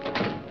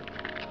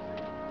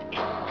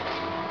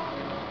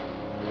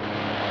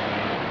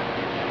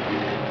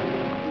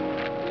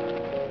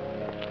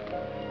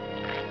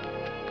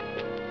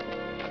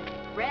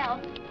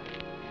 Ralph,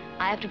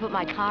 I have to put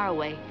my car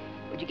away.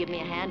 Would you give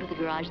me a hand with the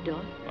garage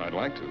door? I'd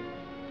like to.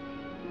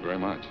 Very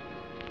much.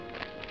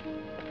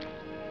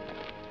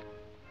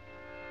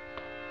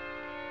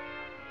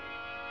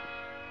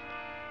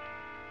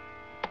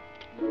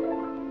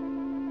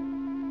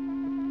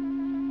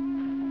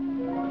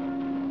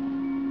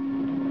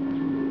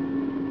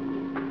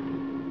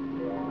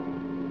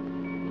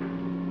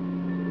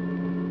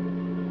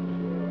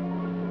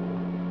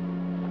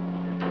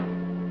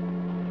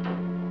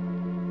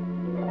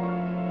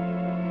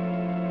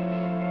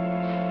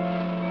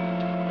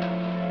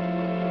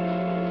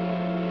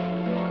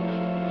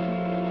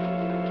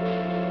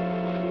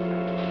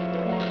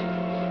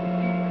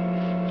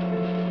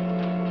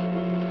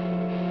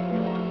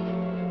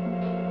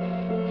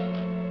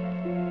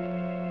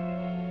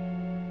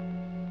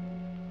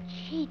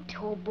 Gee,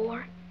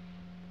 Tobor,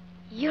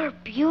 you're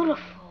beautiful.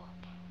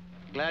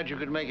 Glad you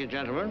could make it,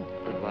 gentlemen.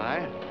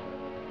 Goodbye.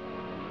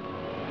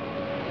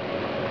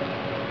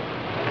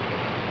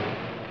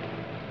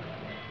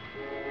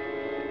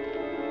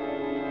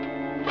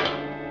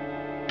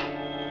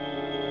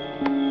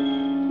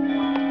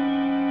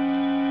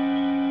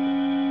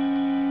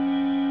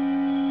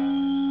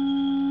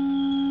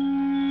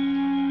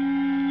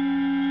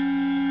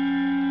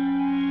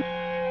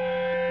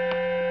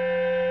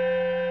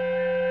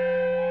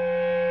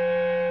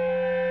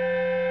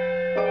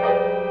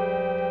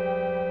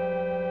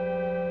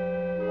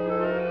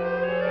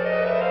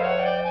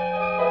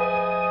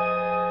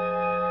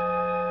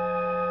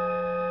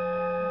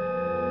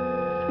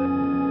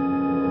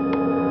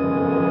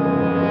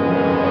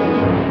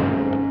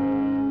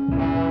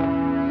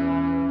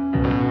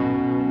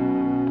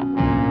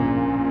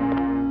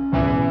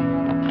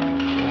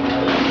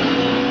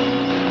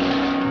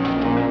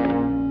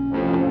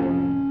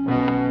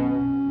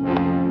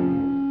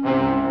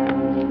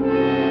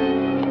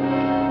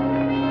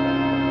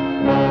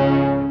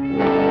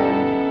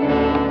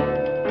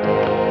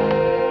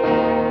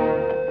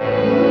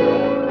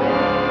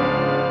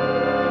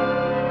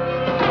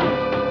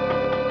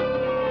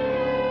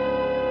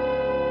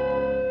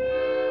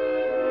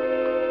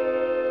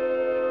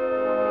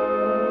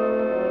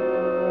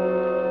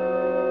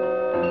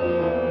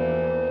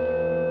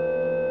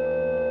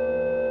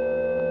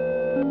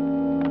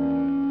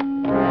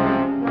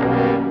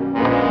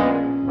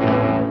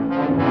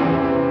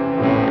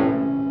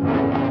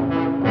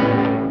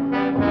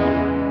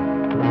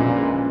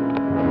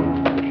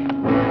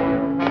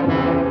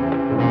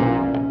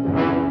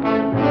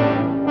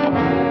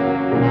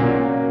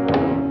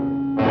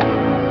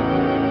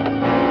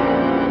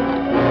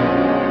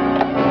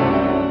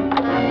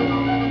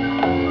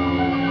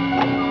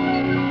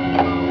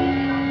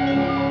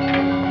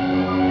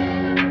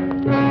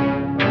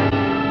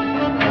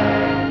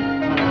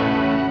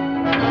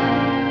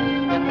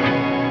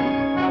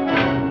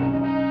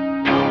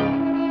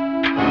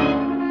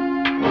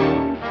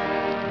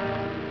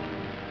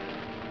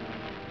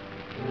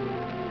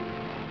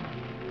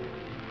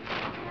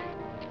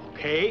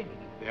 Okay,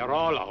 they're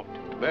all out.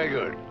 Very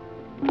good.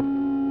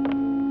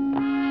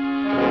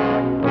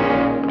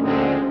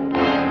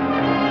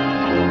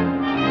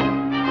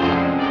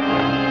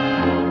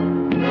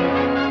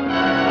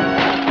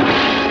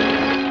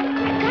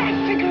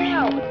 Gotta figure it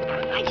out.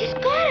 I just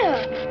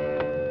gotta.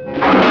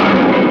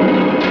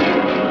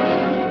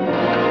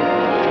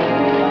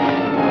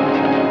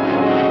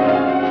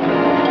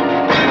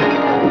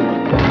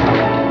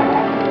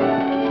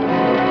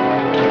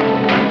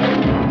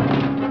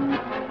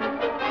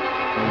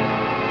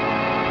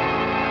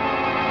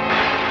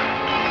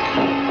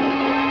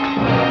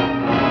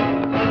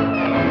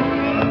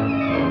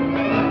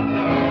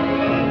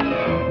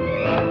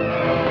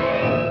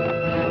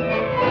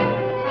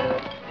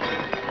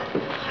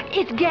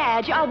 It's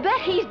Gadge. I'll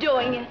bet he's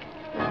doing it.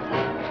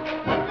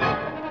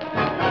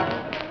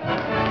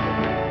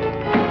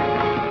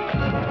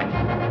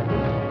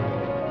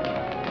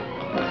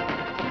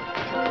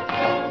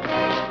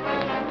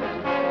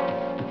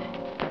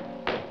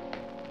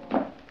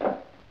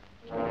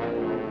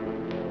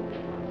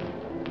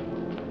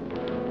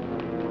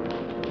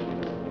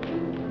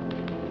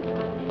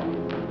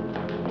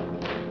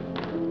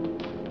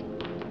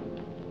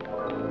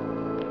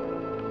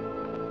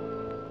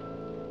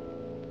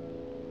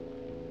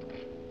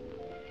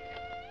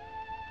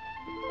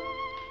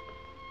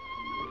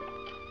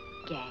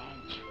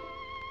 Gadge.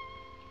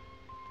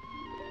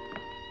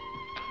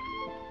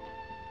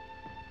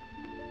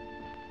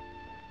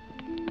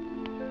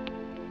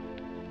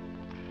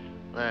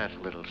 That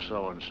little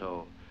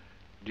so-and-so.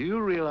 Do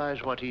you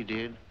realize what he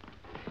did?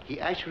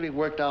 He actually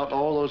worked out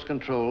all those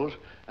controls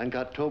and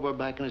got Tobor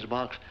back in his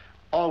box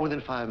all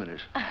within 5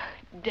 minutes.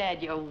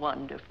 Dad, you're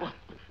wonderful.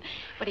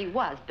 But he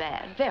was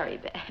bad, very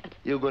bad.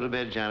 You go to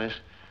bed, Janice.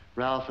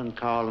 Ralph and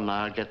Carl and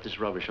I'll get this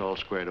rubbish all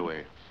squared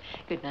away.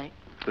 Good night.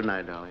 Good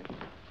night, darling.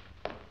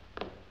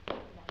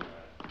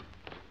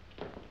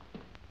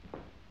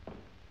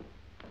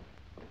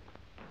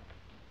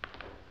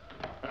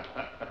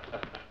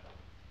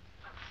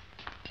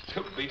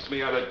 It beats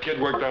me how that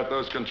kid worked out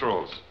those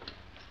controls.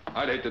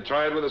 I'd hate to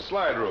try it with a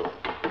slide rule.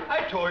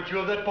 I told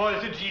you that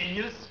boy's a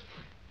genius.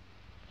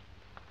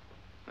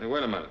 Hey,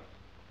 wait a minute.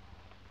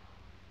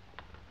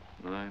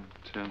 9,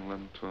 10,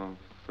 11, 12,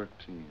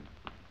 13.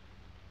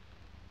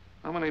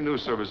 How many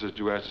news services did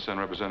you ask to send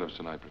representatives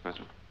tonight,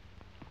 Professor?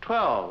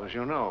 12, as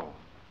you know.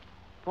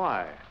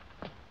 Why?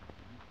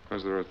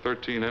 Because there are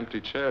 13 empty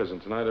chairs,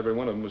 and tonight every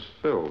one of them was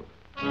filled.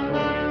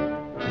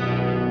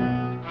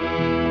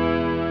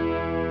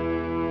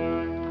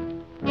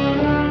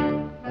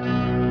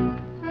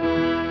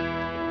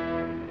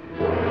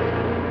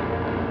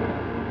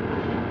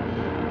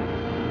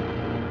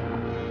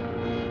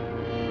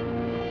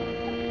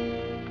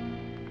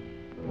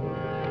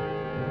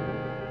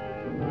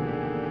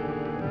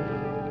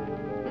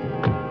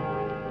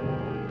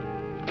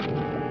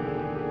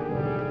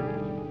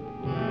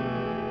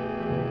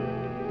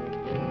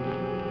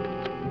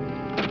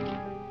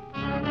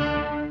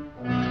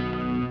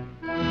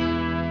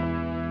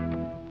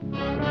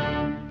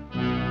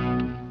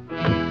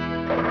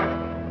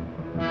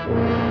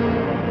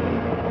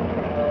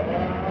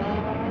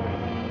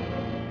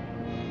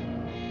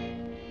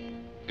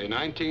 A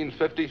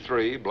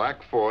 1953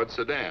 black Ford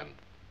sedan.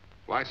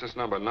 License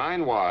number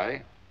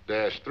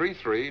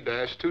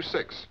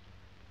 9Y-33-26.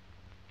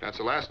 That's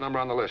the last number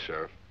on the list,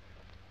 Sheriff.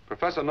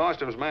 Professor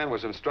Nordstrom's man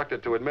was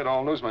instructed to admit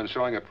all newsmen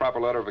showing a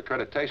proper letter of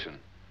accreditation.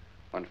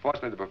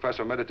 Unfortunately, the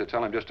professor omitted to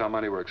tell him just how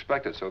many were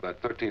expected, so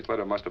that 13th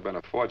letter must have been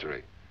a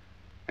forgery.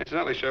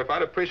 Incidentally, Sheriff,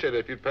 I'd appreciate it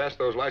if you'd pass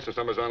those license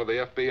numbers on to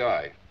the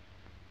FBI.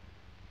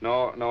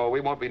 No,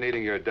 we won't be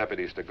needing your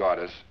deputies to guard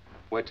us.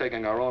 We're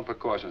taking our own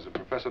precautions, and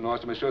Professor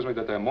Nordstrom assures me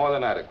that they're more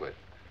than adequate.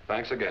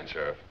 Thanks again,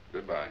 Sheriff.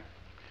 Goodbye.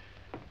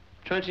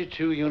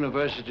 22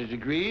 university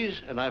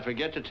degrees, and I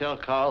forget to tell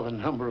Carl the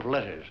number of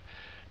letters.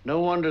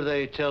 No wonder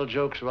they tell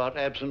jokes about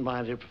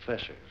absent-minded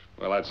professors.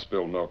 Well, that's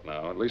spilled milk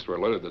now. At least we're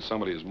alerted that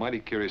somebody is mighty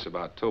curious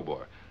about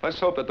Tobor. Let's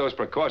hope that those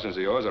precautions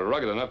of yours are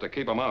rugged enough to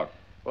keep him out.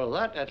 Well,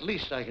 that at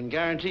least I can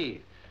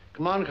guarantee.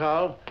 Come on,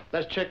 Carl.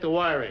 Let's check the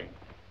wiring.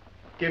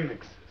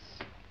 Gimmicks.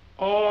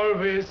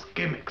 Always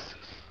gimmicks.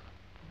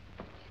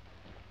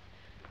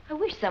 I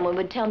wish someone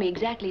would tell me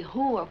exactly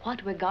who or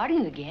what we're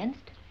guarding against.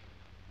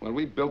 Well,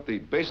 we built the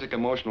basic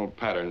emotional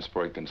patterns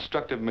for a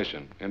constructive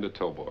mission into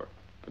Tobor.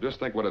 Now, just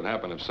think what would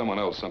happen if someone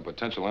else, some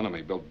potential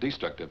enemy, built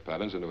destructive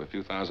patterns into a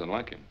few thousand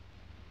like him.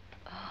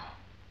 Oh.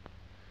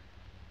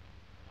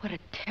 What a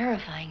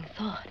terrifying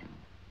thought.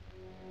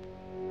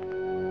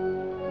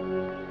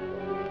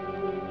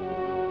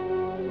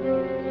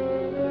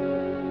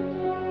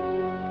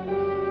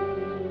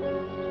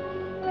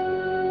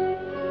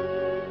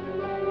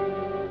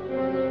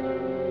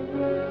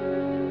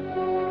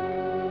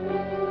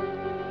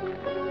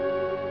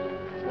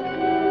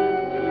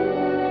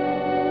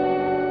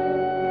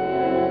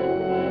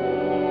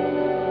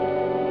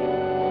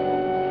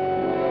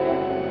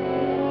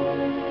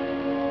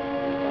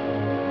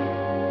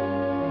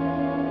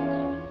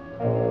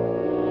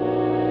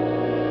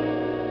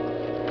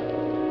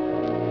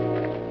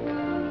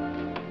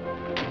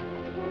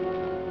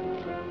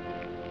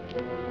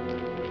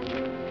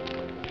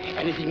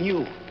 Anything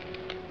new?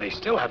 They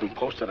still haven't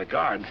posted a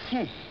guard.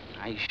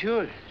 Are you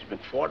sure? It's been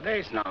 4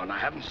 days now, and I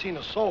haven't seen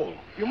a soul.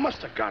 You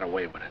must have got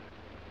away with it.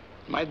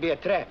 Might be a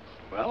trap.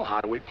 Well,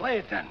 how do we play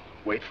it then?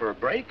 Wait for a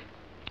break?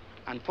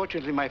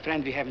 Unfortunately, my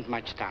friend, we haven't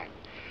much time.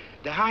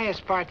 The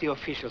highest party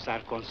officials are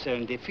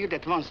concerned. They feel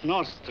that once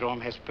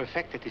Nordstrom has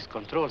perfected his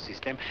control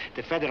system,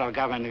 the federal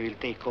government will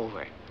take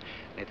over.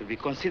 It will be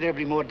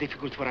considerably more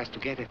difficult for us to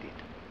get at it.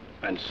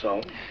 And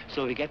so?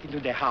 So we get into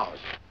the house.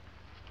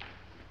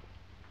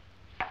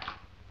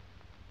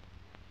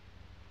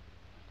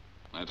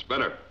 That's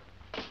better.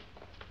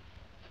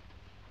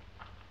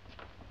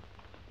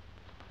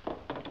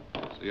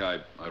 See, I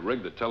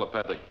rigged the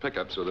telepathic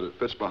pickup so that it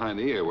fits behind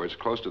the ear where it's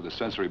close to the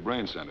sensory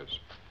brain centers.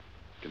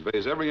 It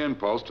conveys every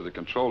impulse to the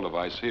control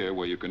device here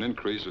where you can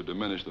increase or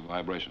diminish the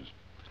vibrations.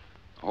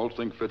 The whole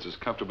thing fits as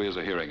comfortably as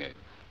a hearing aid.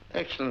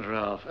 Excellent,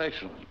 Ralph.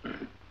 Excellent.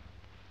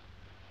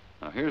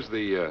 Now, here's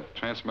the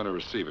transmitter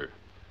receiver.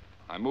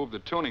 I moved the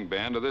tuning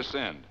band to this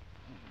end.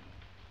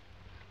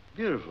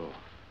 Beautiful.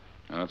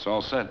 Now, it's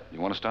all set. You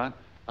want to start?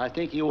 I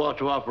think you ought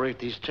to operate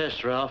these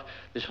tests, Ralph.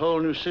 This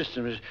whole new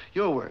system is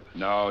your work.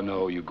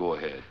 No, you go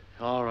ahead.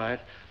 All right.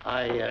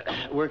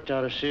 I worked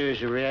out a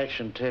series of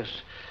reaction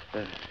tests.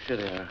 Here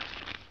they are.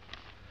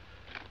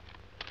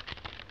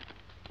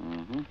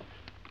 Mm-hmm.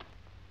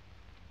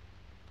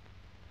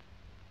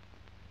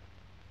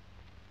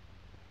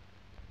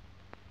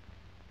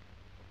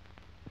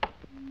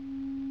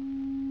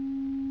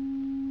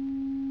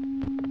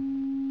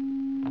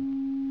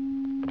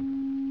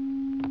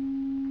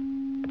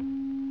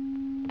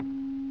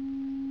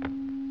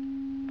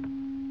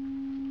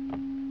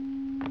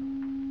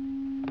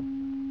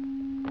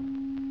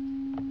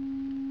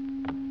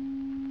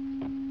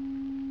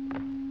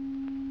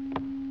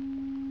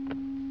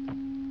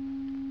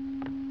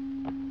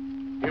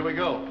 Here we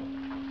go.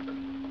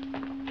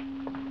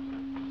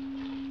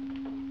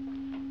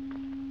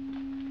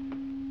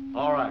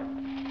 All right.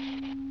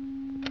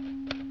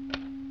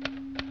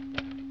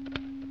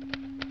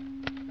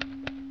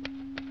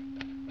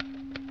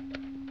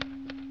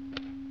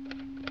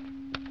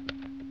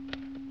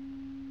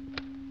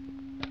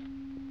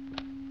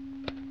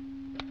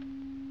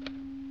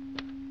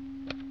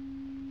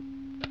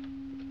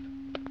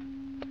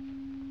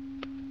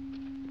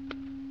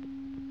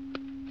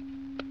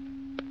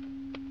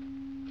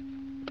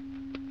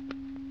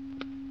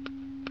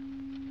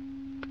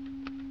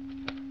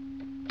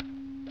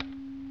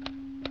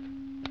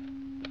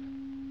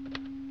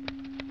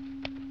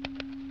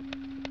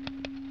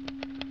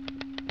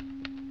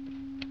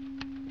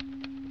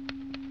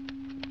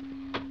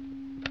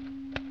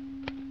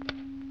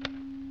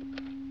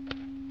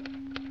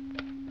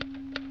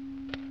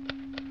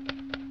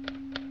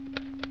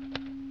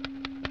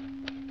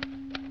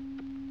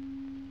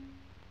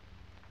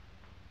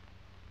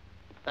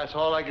 That's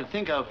all I could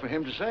think of for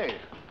him to say.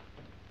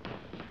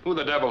 Who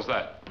the devil's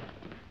that?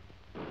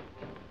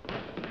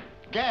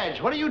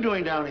 Gadge, what are you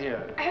doing down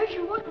here? I heard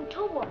you working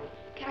Tobor.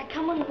 Can I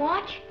come and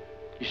watch?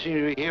 You seem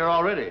to be here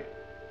already.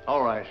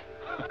 All right.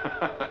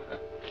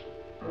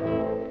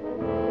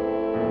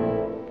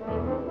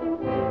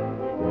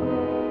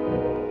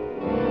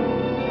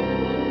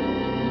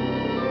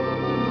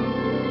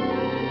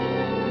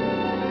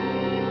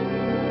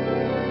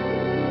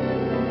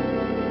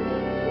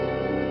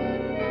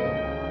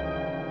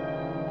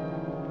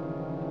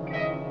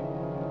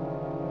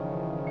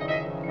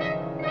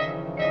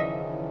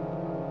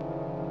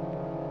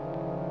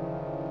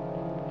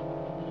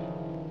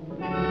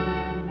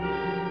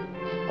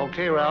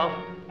 Okay, Ralph,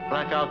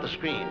 black out the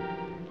screen.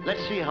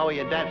 Let's see how he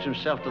adapts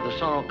himself to the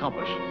sonal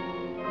compass.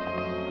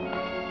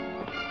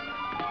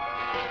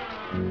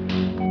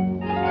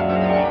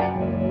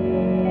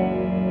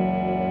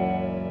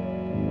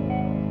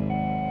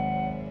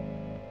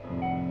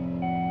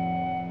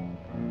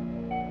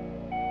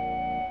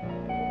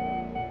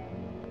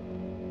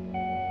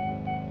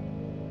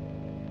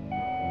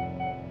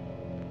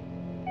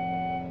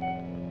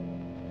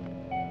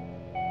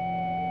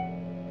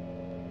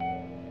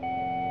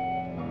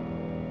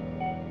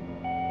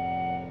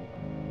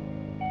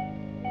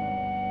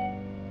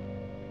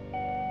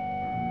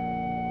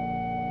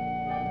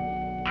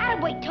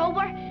 Wait,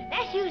 Tobor.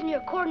 That's using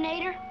your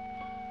coordinator.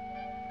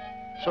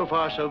 So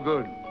far, so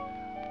good.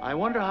 I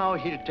wonder how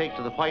he'd take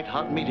to the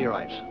white-hot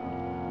meteorites.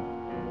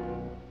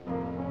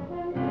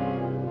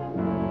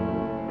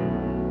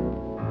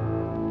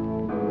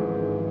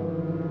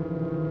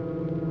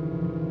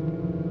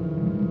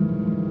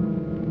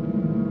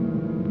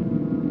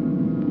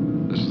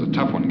 This is a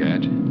tough one,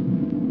 Gadge.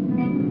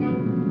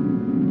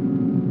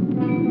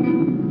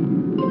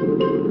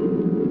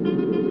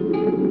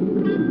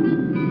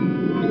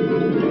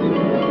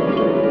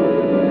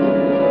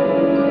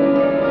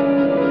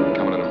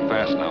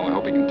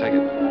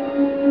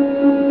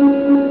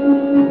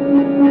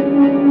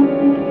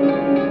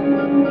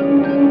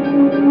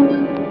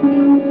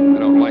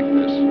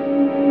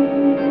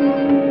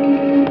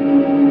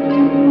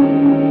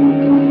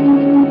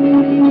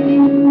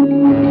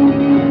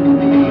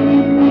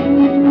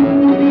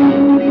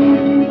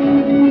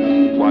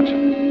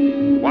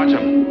 Watch him,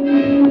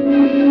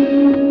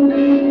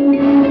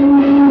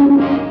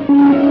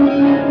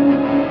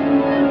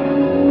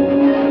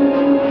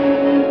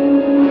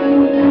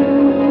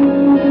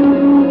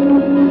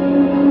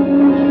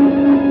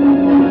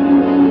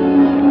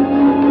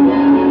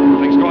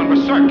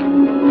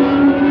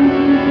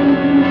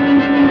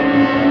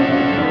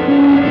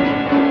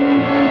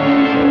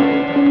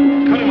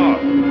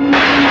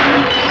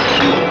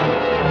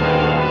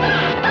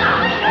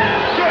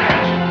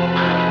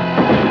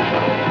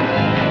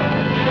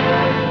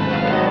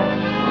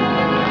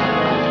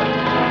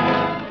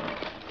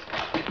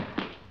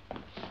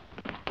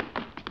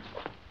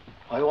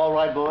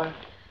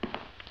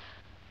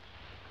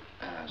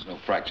 There's no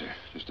fracture,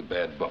 just a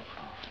bad bump.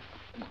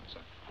 Come on,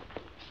 son.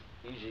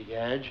 Easy,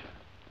 Gadge.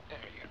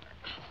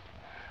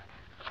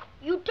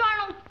 You darn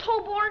old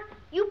Tobor,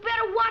 you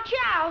better watch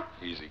out.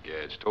 Easy,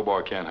 Gadge.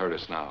 Tobor can't hurt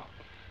us now.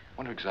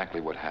 Wonder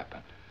exactly what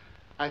happened.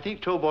 I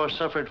think Tobor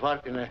suffered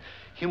what in a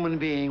human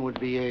being would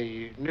be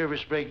a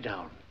nervous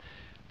breakdown.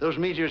 Those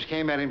meteors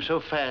came at him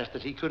so fast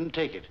that he couldn't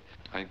take it.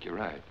 I think you're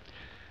right.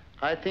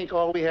 I think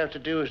all we have to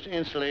do is to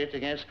insulate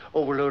against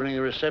overloading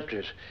the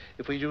receptors.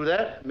 If we do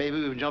that, maybe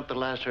we've jumped the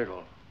last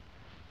hurdle.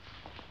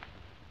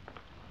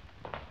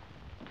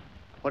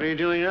 What are you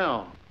doing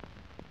now?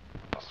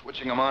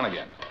 Switching them on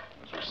again.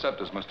 His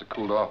receptors must have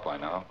cooled off by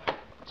now.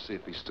 Let's see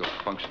if he's still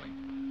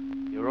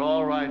functioning. You're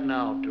all right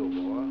now,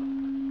 Tobor.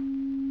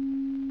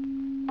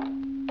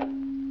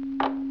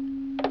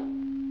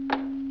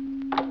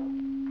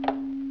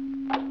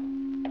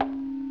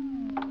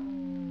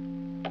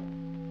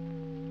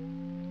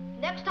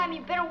 Next time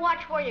you better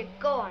watch where you're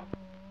going.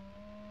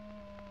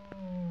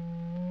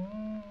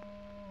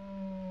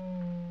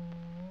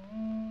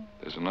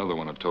 There's another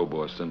one of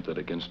Tobor's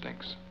synthetic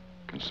instincts.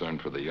 Concern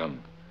for the young.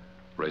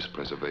 Race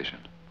preservation.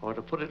 Or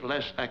to put it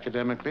less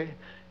academically,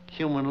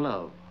 human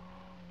love.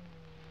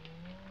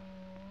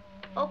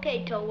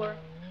 Okay, Tobor.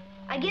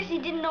 I guess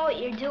you didn't know what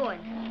you're doing.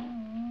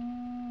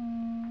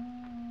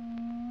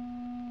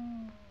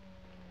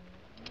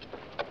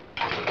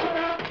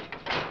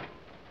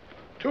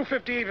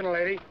 $2.50 even,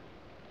 lady.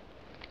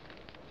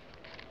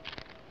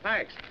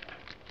 Thanks.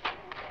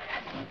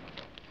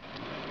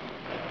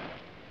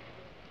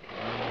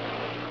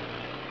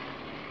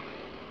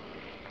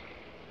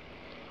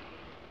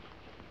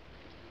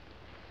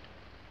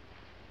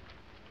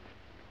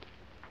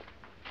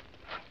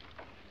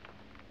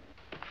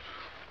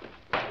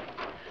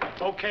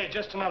 Okay,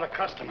 just another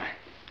customer.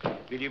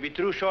 Will you be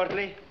through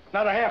shortly?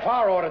 Another half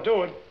hour ought to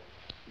do it.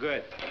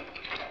 Good.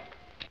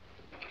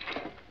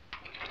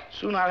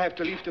 Soon I'll have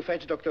to leave to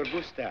fetch Dr.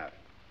 Gustav.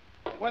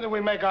 When do we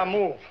make our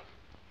move?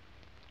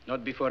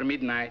 Not before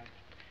midnight.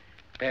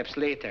 Perhaps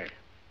later.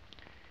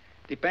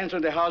 Depends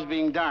on the house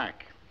being dark.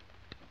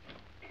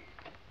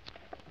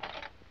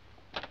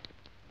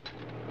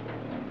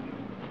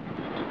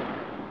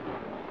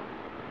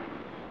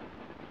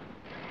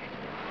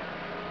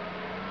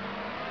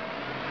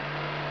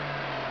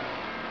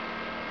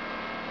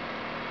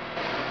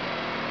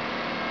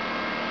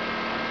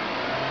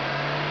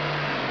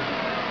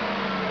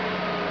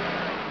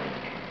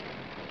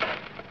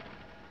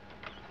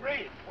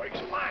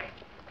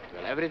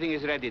 Everything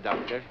is ready,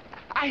 Doctor.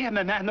 I am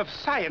a man of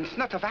science,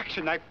 not of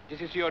action.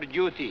 This is your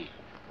duty.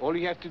 All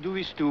you have to do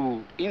is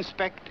to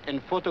inspect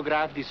and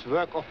photograph this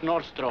work of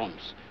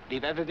Nordstrom's.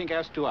 Leave everything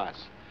else to us.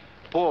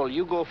 Paul,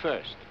 you go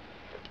first.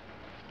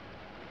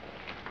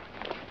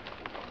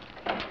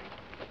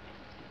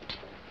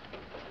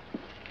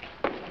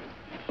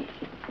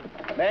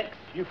 Next,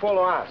 you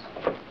follow us.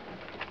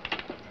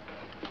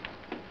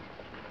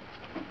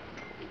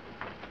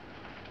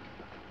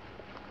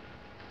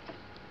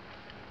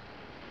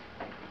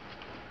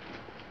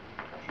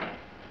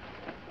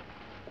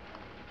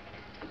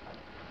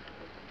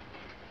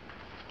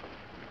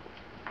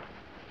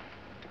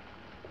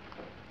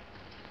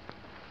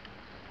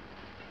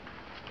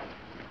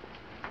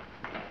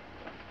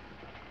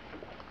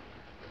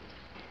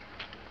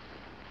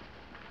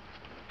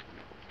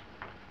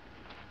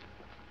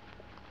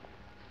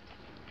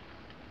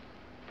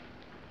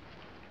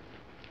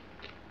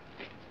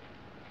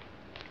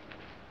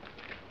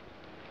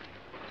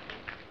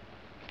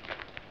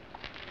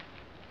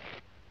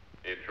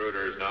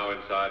 Intruders now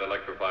inside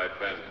electrified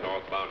fence,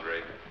 north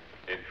boundary.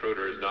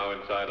 Intruders now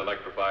inside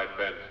electrified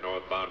fence,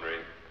 north boundary.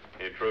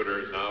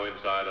 Intruders now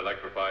inside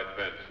electrified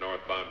fence,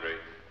 north boundary.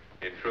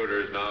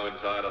 Intruders now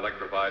inside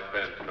electrified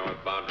fence,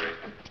 north boundary.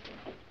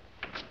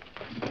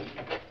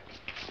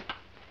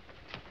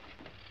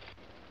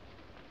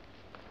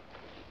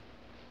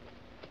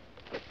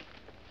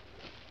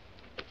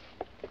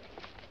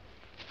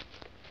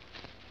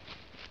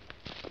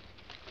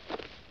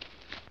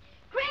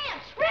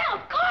 Gramps,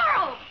 Ralph,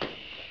 Carl!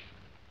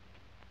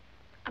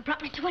 I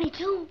brought my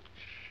 22.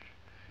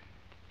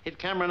 Hit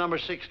camera number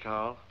 6,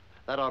 Carl.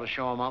 That ought to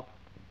show him up.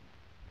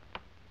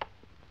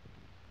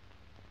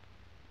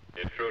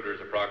 Intruders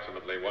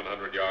approximately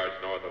 100 yards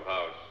north of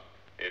house.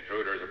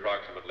 Intruders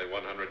approximately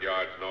 100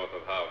 yards north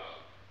of house.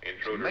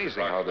 Intruders It's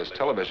amazing how this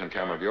television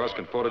camera of yours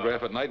can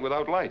photograph at night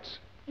without lights.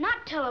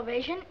 Not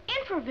television,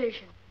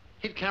 infravision.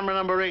 Hit camera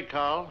number 8,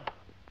 Carl.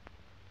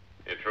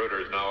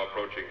 Intruders now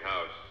approaching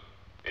house.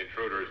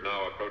 Intruders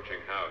now approaching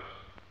house.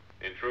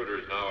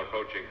 Intruders now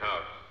approaching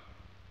house.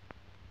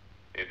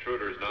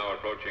 Intruders now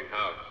approaching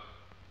house.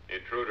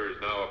 Intruders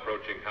now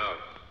approaching house.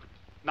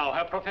 Now,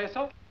 Herr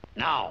Professor?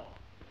 Now.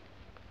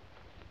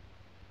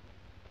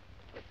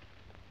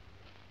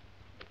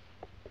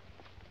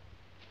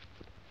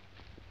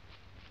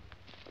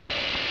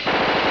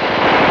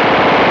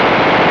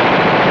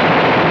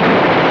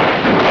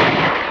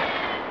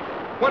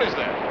 What is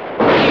that?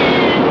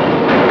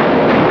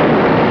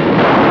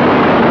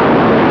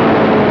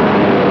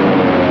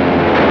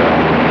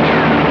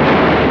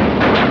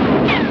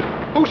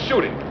 Who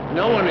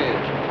No one is.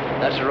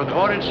 That's a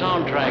recorded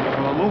soundtrack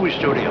from a movie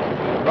studio,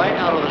 right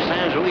out of the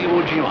sands of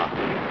Iwo Jima.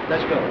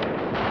 Let's go.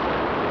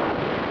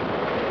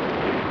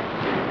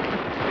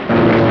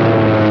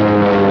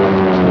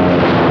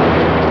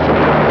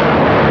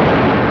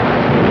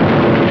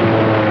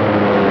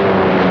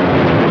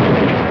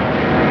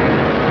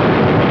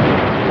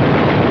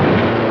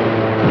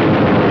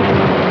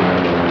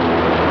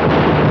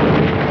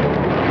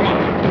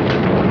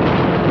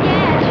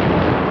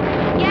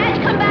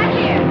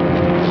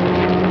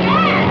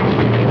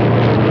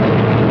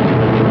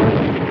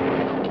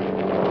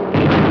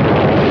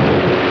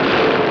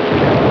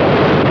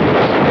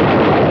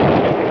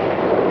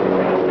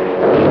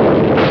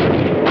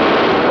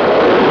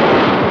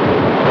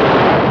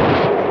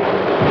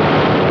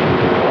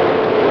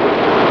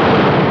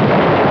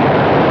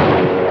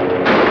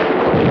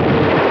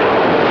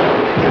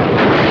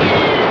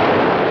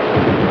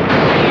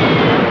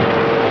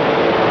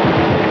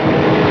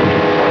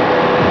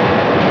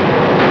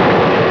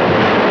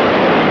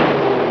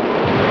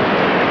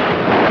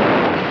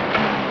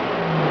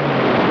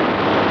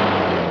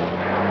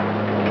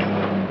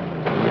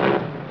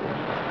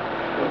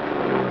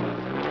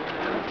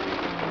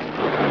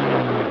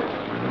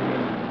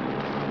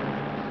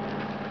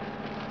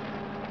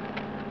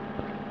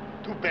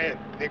 Too bad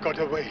they got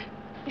away.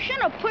 You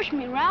shouldn't have pushed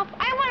me, Ralph.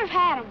 I would have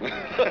had him.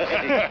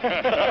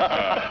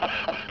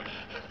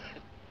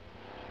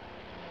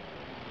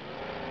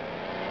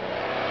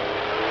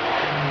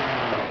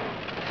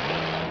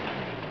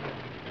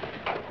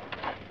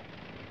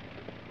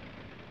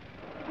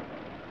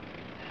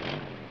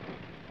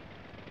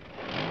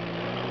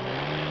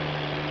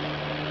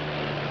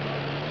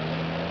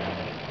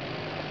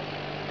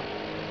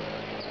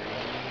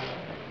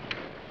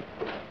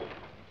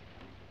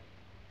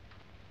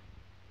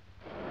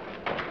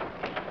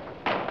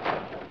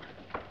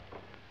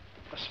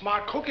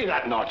 Smart cookie,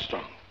 that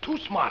Nordstrom. Too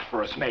smart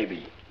for us,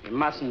 maybe. It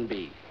mustn't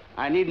be.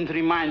 I needn't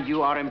remind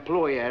you our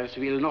employers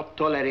will not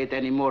tolerate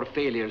any more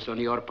failures on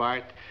your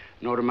part,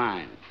 nor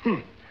mine.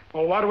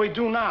 Well, what do we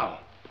do now?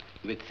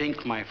 We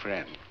think, my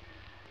friend.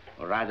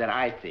 Or rather,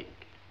 I think.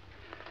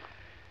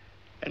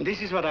 And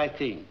this is what I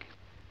think.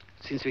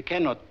 Since we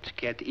cannot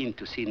get in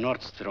to see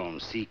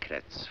Nordstrom's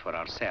secrets for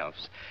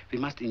ourselves, we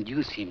must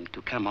induce him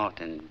to come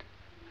out and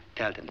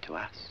tell them to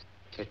us.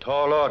 It's a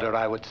tall order,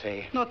 I would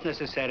say. Not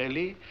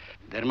necessarily.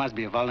 There must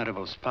be a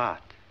vulnerable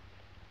spot.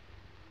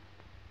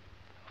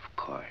 Of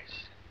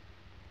course.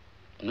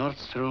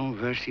 Nordstrom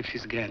worships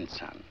his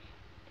grandson.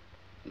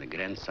 The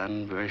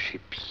grandson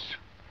worships...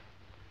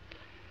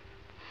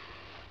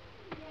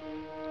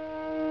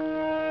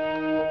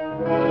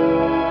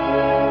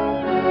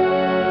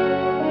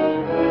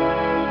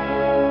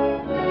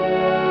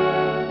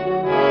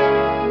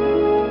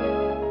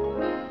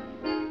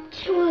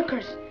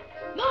 Wilkers.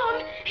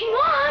 Mom! Hey,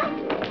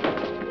 Mom!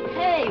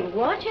 Hey,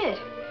 watch it.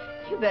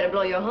 You better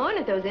blow your horn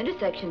at those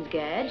intersections,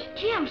 Gadge.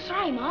 Gee, I'm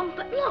sorry, Mom,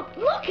 but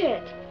look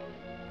it.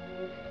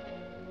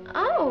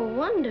 Oh,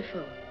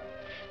 wonderful.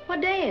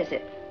 What day is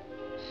it?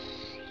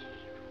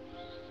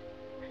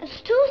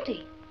 It's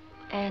Tuesday.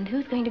 And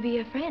who's going to be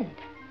your friend?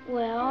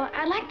 Well,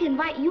 I'd like to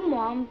invite you,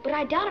 Mom, but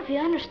I doubt if you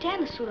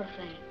understand this sort of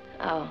thing.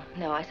 Oh,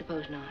 no, I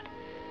suppose not.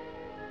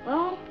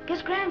 Well,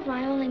 guess Graham's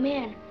my only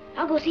man.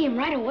 I'll go see him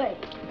right away.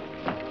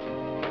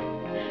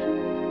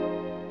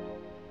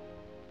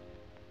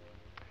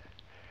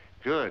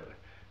 Good.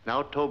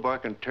 Now Tobor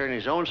can turn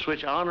his own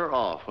switch on or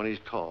off when he's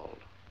called.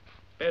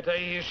 Better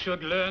he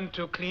should learn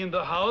to clean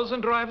the house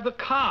and drive the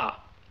car,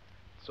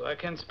 so I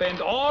can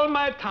spend all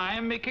my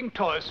time making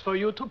toys for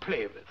you to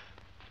play with.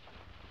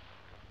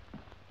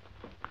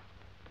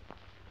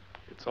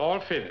 It's all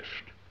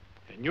finished.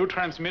 A new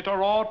transmitter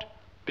rod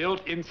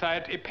built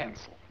inside a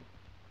pencil.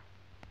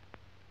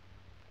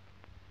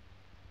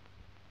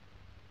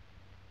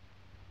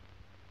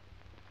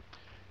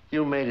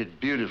 You made it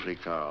beautifully,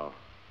 Carl.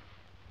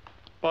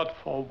 But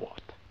for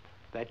what?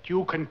 That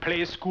you can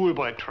play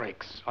schoolboy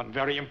tricks on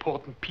very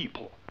important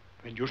people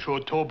when you show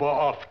Tobor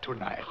off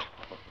tonight.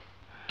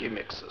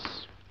 Gimmicks.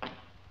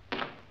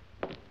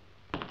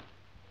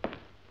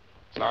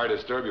 Sorry to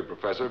disturb you,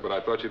 Professor, but I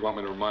thought you'd want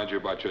me to remind you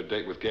about your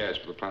date with Gadge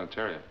for the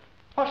planetarium.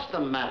 What's the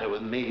matter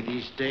with me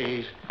these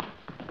days?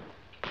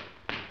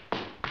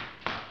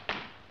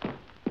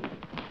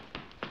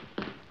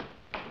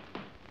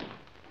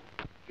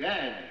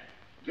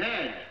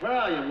 Gadge, where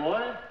are you,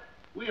 boy?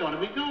 We ought to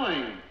be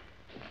going.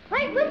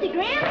 Right with you,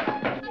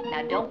 Graham.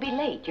 Now, don't be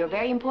late. Your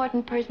very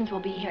important persons will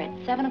be here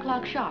at 7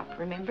 o'clock sharp,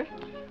 remember?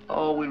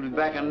 Oh, we'll be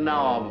back an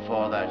hour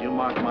before that. You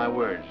mark my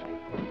words.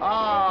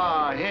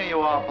 Ah, here you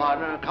are,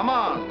 partner. Come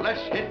on,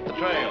 let's hit the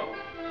trail.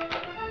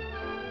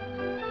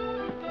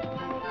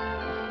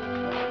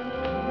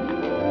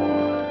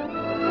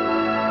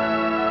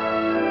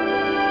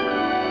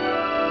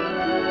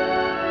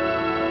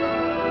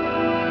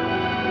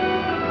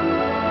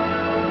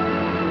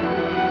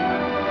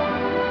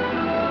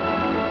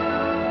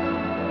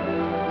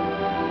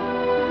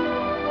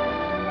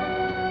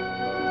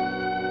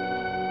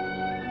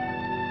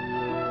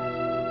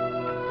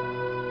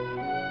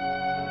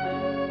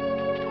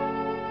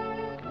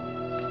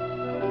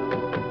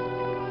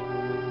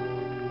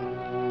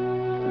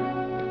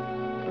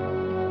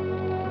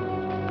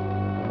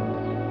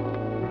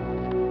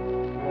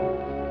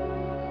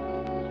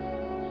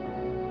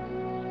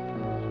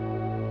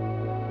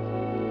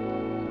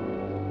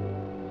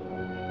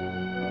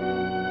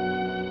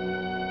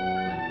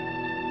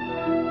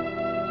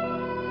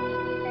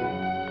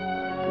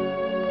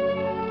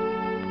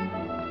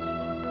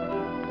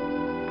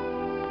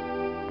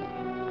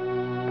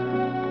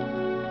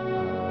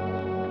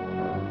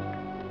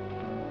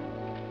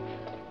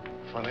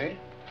 Funny.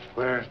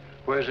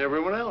 Where's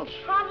everyone else?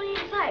 Probably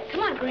inside.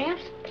 Come on,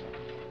 Gramps.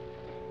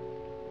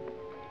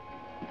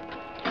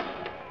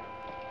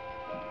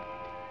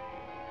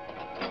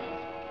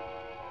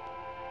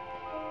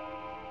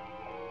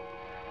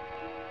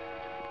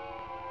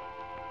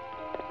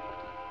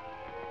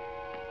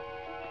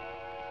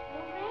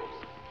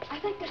 I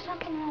think there's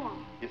something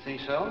wrong. You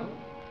think so?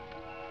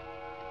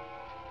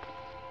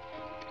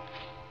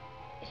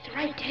 It's the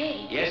right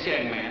day. Yes,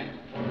 young man.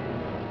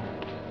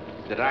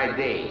 It's the right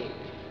day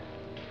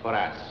for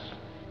us,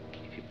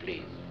 if you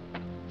please.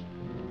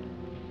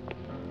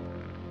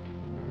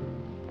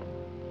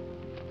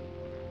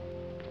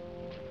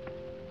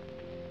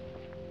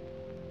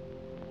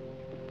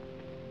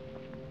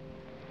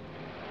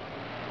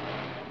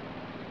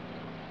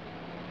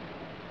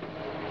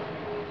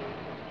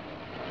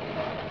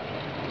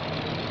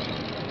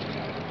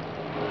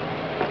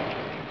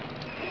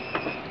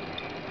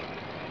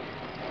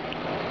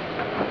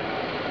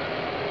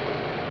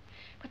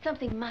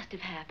 Something must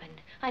have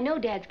happened. I know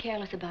Dad's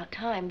careless about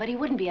time, but he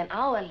wouldn't be an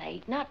hour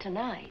late, not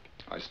tonight.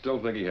 I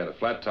still think he had a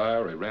flat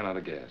tire or he ran out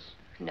of gas.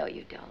 No,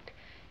 you don't.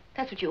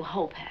 That's what you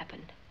hope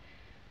happened.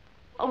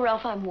 Oh,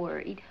 Ralph, I'm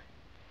worried.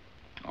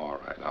 All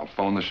right, I'll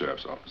phone the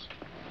sheriff's office.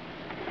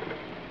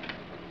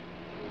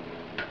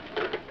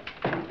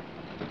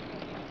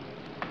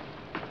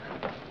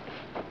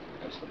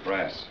 That's the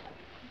brass.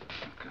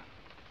 Okay.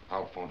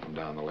 I'll phone from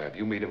down the lab.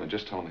 You meet him and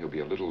just tell him he'll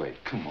be a little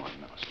late. Come on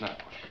now, snap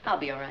one. I'll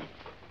be all right.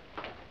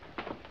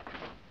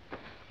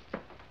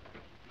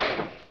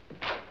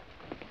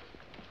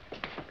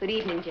 Good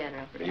evening,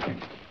 General. Good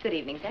evening. Good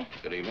evening, sir.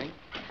 Good evening.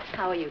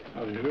 How are you?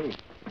 How do you do?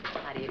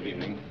 How do you do? Good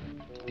evening.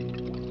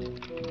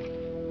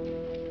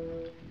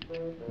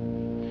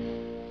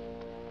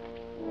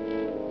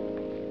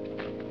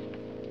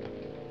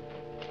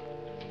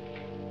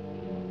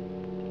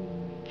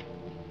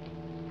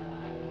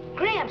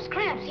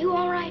 Gramps, you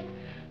all right?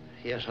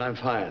 Yes, I'm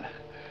fine.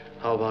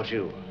 How about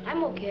you?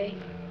 I'm okay.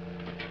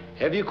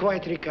 Have you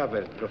quite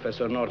recovered,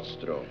 Professor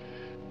Nordstrom?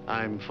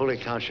 I'm fully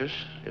conscious,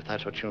 if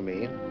that's what you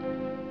mean.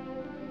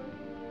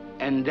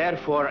 And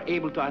therefore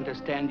able to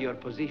understand your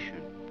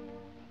position?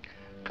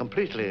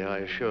 Completely, I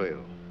assure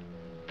you.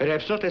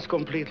 Perhaps not as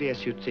completely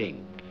as you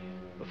think.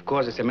 Of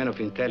course, as a man of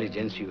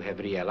intelligence, you have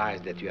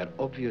realized that you are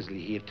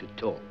obviously here to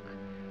talk.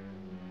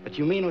 But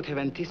you may not have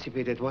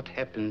anticipated what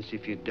happens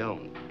if you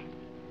don't.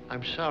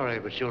 I'm sorry,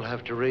 but you'll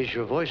have to raise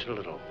your voice a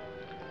little.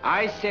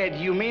 I said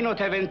you may not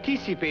have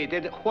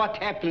anticipated what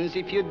happens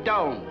if you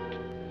don't.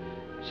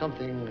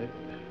 Something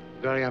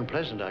very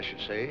unpleasant, I should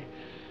say,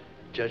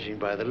 judging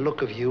by the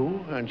look of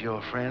you and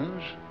your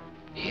friends.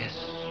 Yes,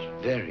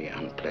 very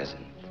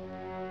unpleasant.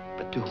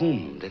 But to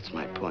whom? That's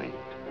my point.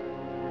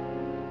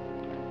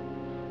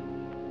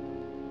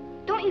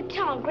 Don't you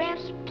tell him,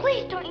 Gramps.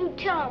 Please don't you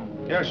tell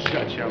him. Just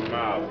shut your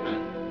mouth.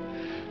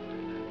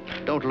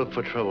 Don't look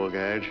for trouble,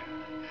 Gage.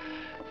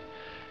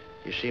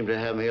 You seem to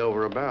have me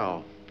over a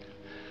barrel.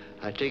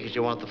 I take it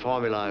you want the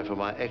formulae for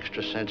my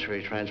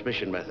extrasensory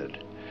transmission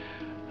method.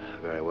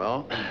 Very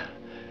well.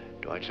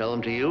 Do I tell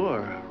them to you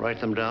or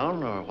write them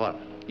down or what?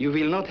 You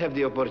will not have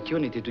the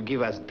opportunity to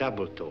give us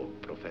double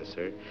talk,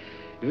 Professor.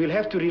 You will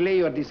have to relay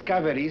your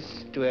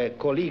discoveries to a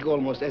colleague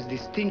almost as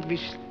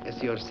distinguished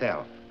as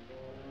yourself.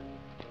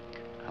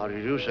 How do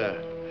you do,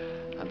 sir?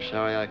 I'm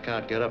sorry I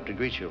can't get up to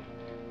greet you.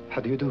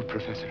 How do you do,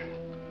 Professor?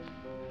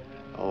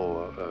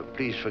 Oh,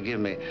 please forgive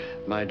me.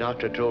 My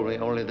doctor told me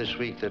only this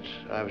week that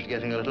I was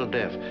getting a little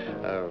deaf.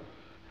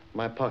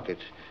 My pocket,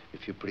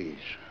 if you please.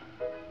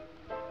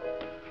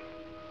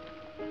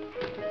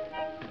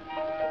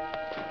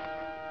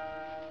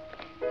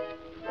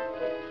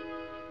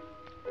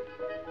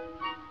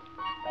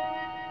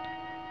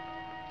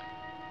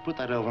 Put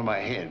that over my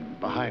head,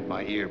 behind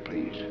my ear,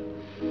 please.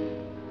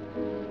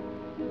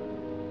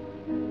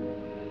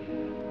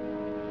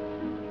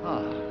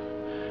 Ah,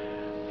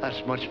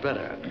 that's much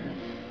better.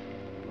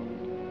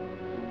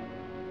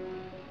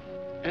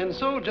 And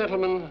so,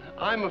 gentlemen,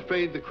 I'm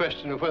afraid the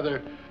question of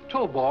whether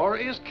Tobor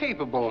is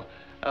capable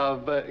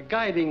of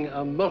guiding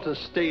a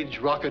multi-stage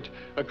rocket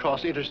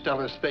across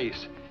interstellar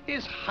space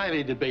is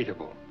highly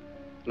debatable,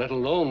 let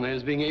alone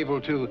as being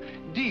able to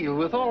deal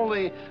with all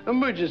the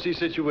emergency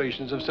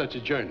situations of such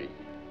a journey.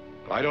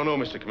 I don't know,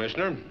 Mr.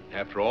 Commissioner.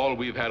 After all,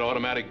 we've had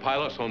automatic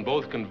pilots on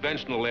both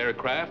conventional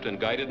aircraft and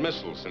guided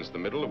missiles since the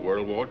middle of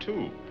World War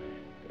II.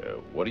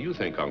 What do you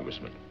think,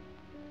 Congressman?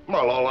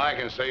 Well, all I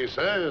can say,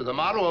 sir, is the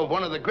motto of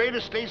one of the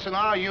greatest states in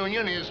our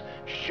union is,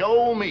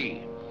 show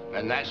me.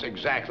 And that's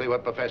exactly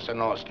what Professor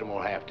Nordstrom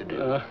will have to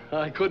do.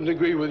 I couldn't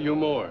agree with you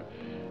more.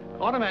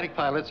 Automatic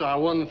pilots are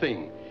one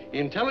thing.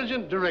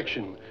 Intelligent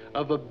direction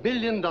of a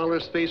billion-dollar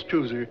space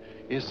cruiser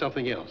is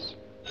something else.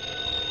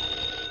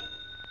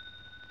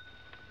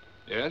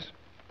 Yes?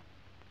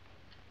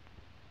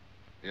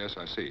 Yes,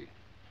 I see.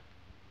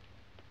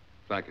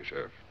 Thank you,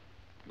 Sheriff.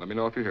 Let me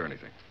know if you hear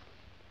anything.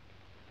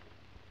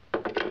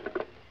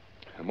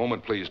 A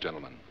moment, please,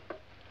 gentlemen.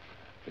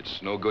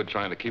 It's no good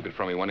trying to keep it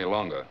from you any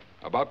longer.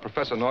 About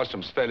Professor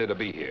Nordstrom's failure to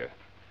be here.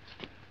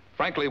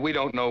 Frankly, we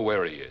don't know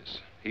where he is.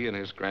 He and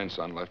his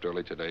grandson left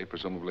early today,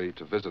 presumably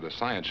to visit a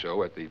science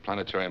show at the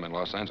planetarium in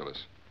Los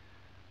Angeles.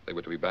 They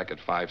were to be back at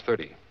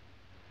 5:30.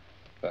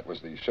 That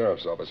was the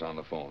sheriff's office on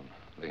the phone.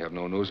 They have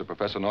no news of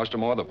Professor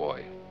Nordstrom or the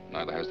boy.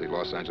 Neither has the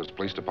Los Angeles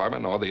Police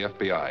Department nor the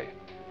FBI.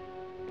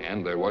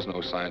 And there was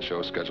no science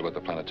show scheduled at the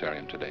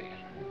planetarium today.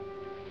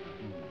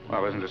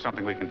 Well, isn't there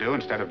something we can do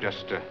instead of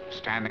just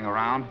standing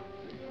around?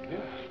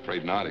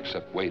 Afraid not,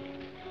 except wait.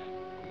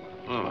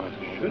 Oh,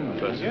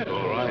 Professor.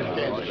 All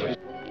right.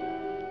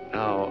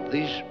 Now,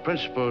 these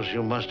principles,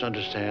 you must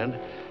understand,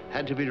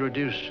 had to be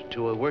reduced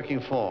to a working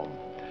form.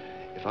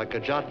 If I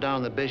could jot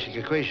down the basic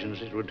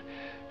equations, it would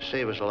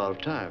save us a lot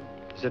of time.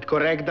 Is that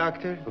correct,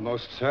 Doctor?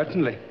 Most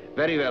certainly.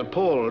 Very well.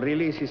 Paul,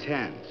 release his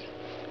hands.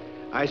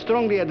 I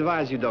strongly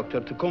advise you, Doctor,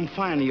 to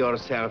confine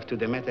yourself to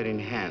the matter in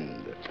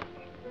hand.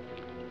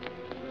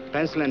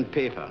 Pencil and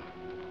paper.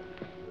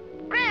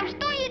 Gramps,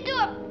 don't you do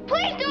it!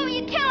 Please don't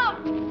you tell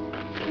him!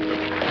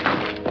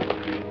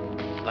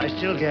 Lie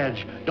still,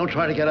 Gadge. Don't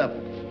try to get up.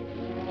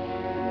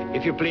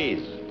 If you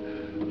please.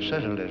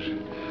 Certainly.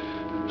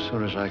 As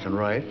soon as I can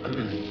write.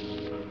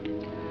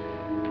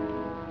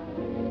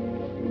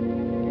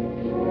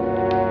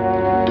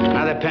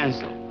 Another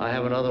pencil. I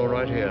have another one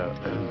right here.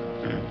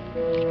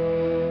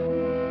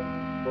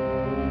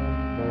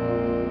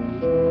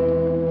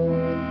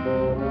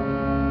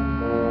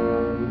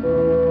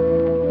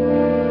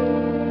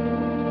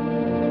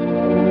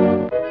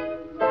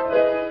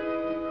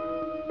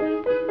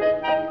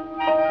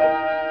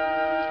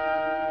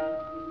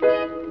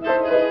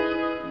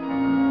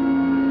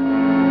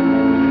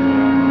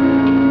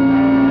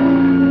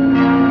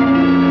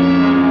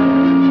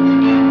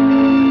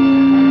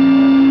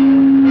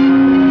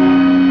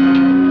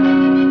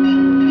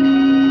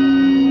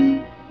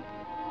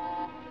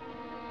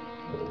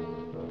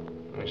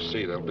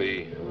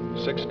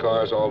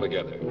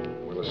 Altogether.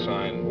 We'll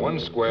assign 1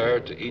 square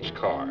to each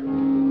car. What's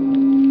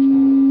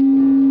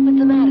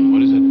the matter?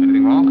 What is it?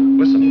 Anything wrong?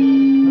 Listen.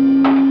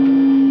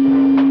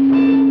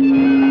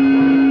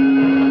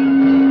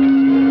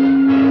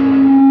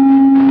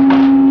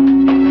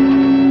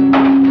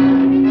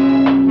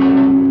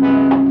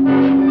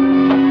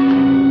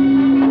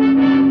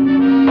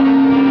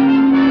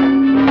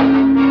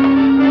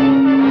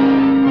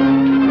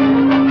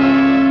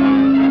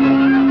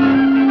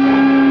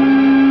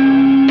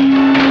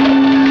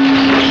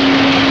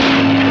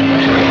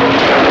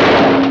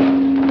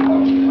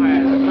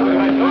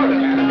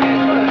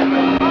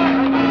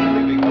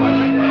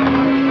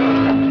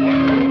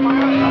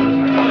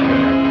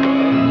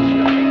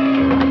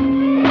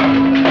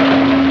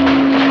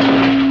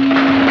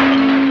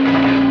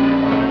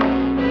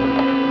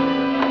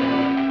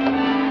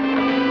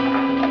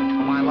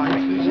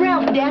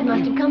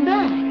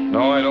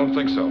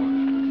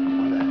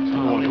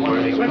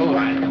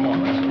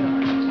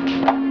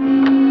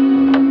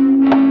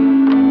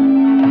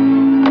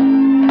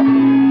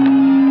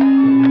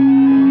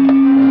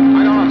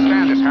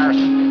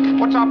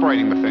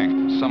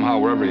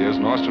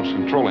 Nordstrom's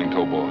controlling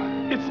Tobor.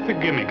 It's the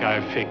gimmick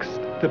I've fixed.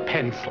 The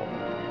pencil.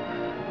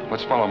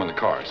 Let's follow him in the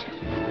cars.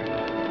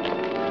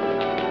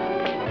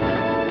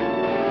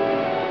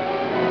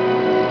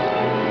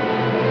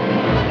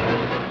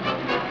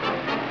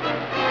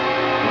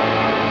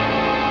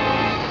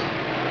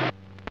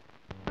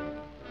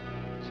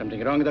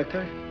 Something wrong,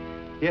 Doctor?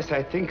 Yes,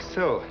 I think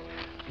so.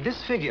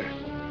 This figure,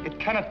 it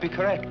cannot be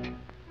correct.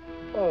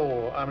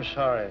 Oh, I'm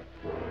sorry.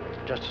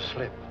 Just a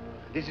slip.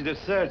 This is the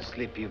 3rd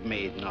slip you've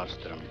made,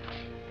 Nordstrom.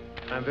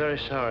 I'm very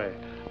sorry.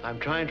 I'm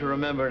trying to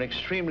remember an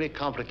extremely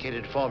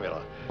complicated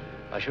formula.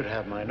 I should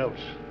have my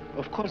notes.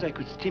 Of course, I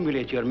could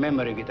stimulate your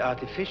memory with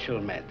artificial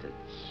methods.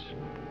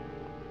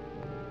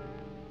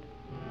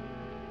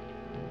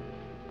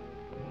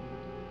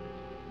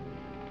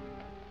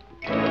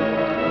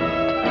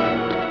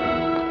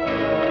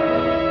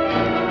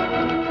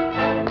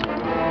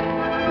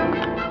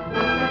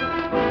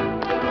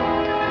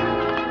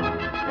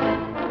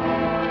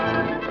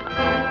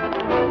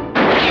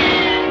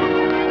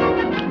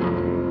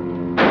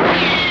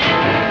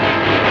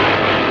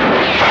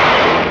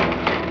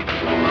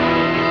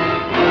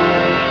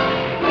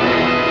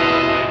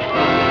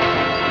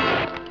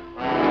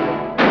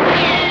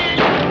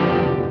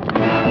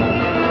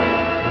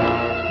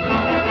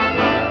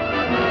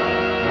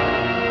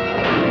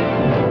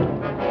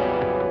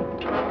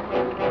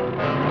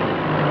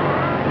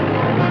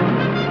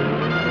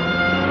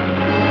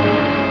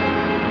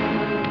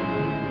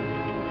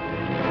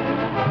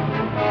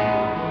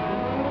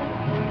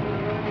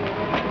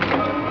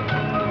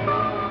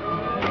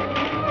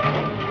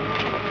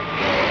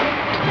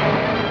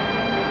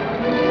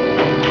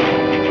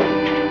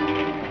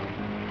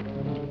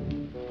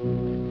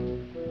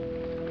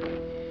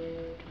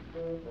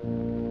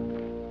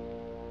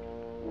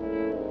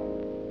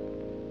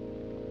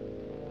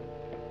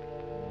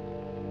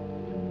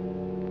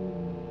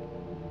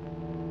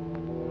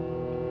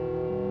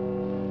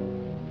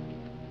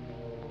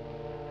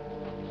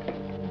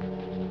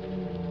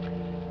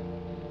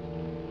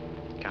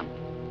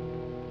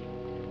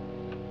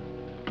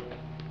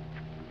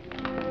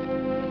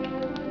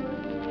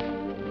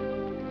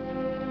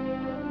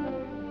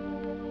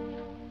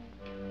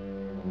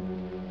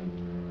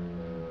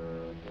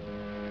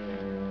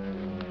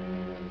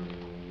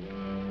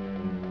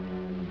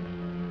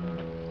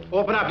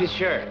 Open up his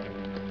shirt.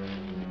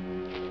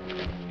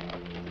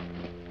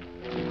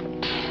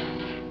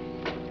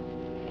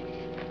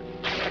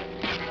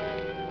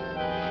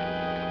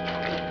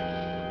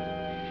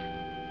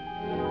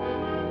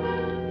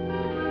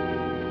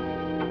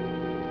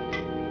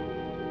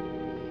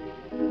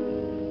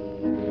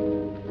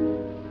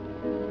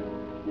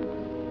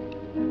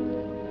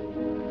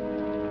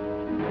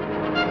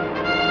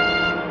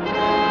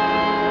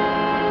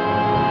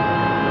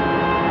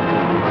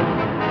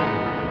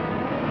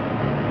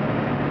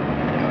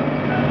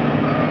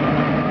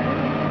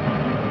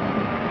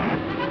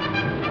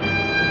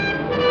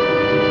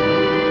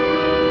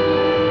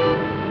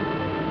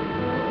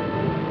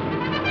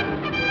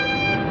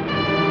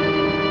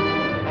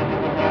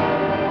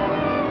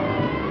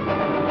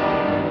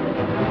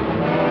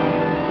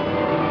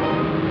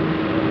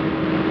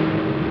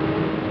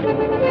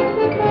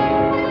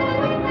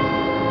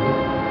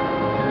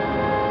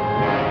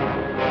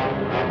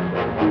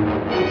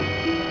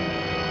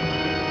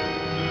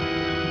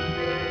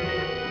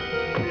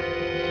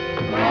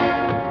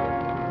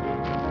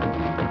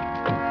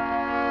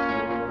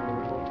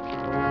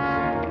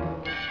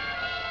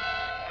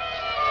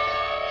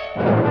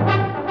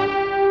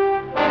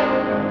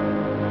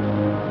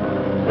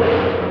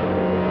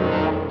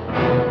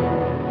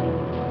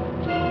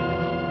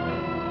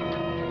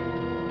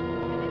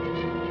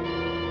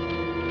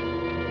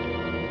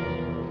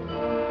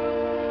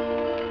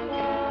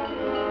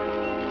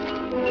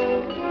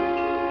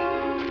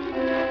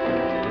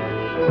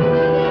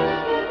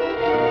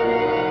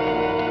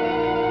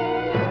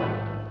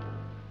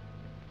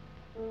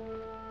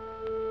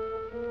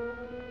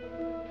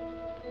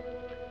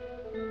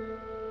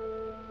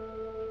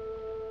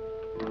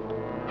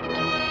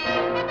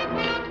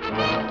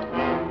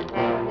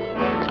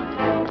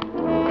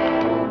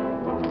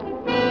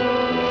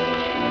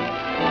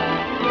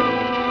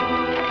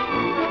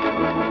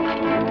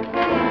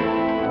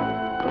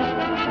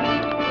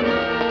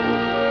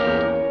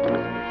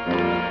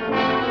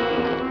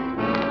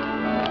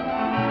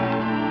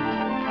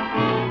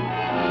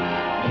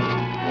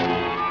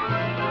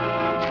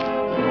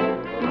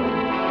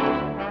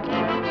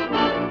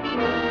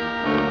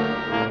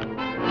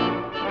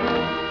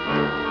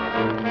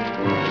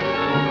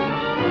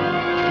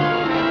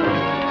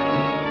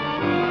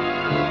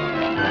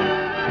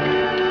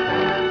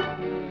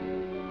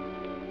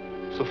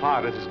 So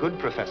far, it is good,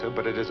 Professor,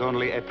 but it is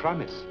only a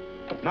promise.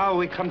 Now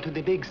we come to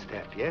the big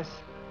step, yes?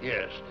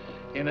 Yes,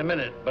 in a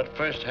minute. But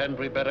first, hadn't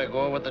we better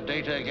go over the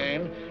data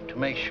again to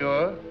make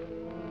sure?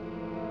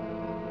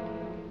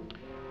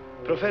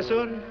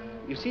 Professor,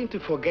 you seem to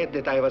forget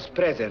that I was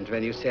present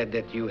when you said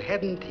that you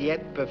hadn't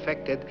yet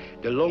perfected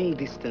the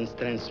long-distance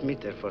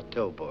transmitter for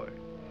Tobor.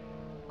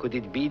 Could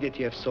it be that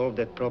you have solved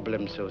that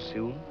problem so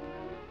soon?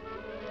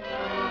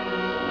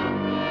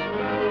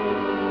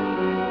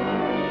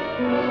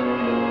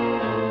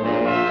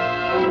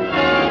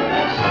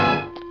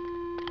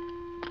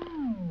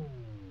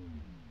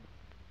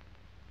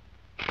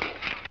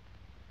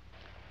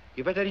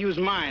 You better use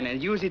mine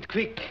and use it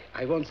quick.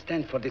 I won't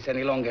stand for this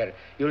any longer.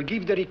 You'll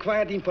give the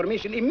required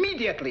information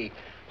immediately.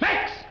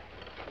 Max!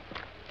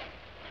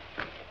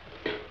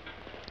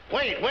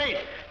 Wait.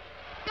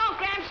 Don't,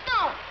 Gramps,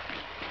 don't.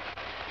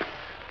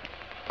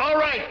 All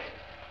right.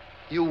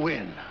 You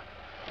win.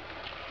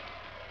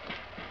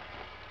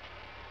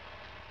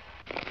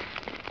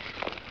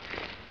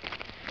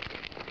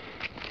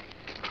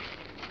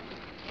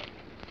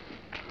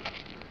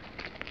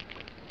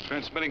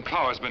 Transmitting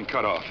power's been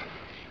cut off.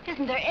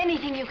 Isn't there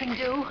anything you can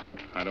do?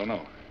 I don't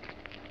know.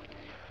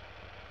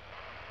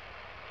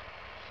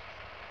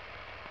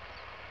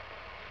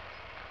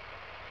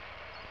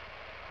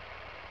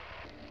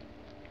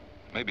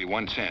 Maybe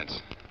one chance.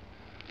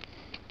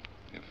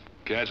 If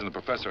Gadge and the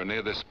professor are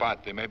near this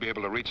spot, they may be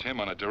able to reach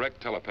him on a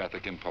direct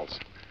telepathic impulse.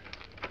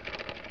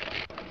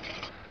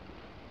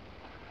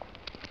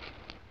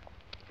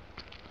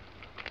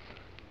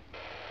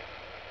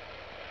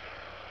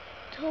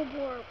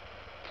 Tobor,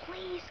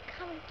 please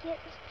come and get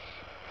us.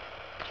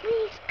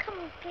 Please come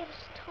and get us,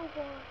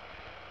 Tobor.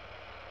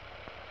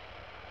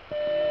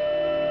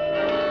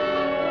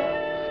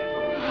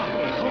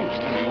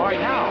 Right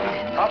now,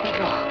 up we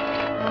go.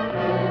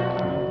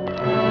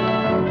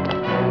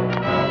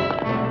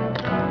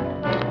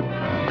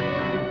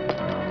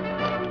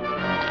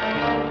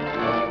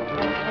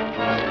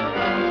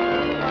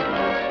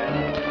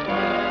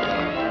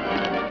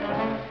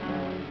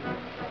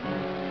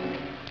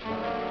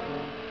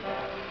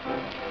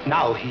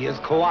 Now he is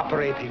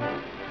cooperating.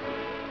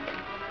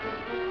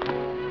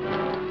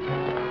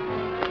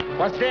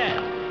 What's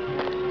that?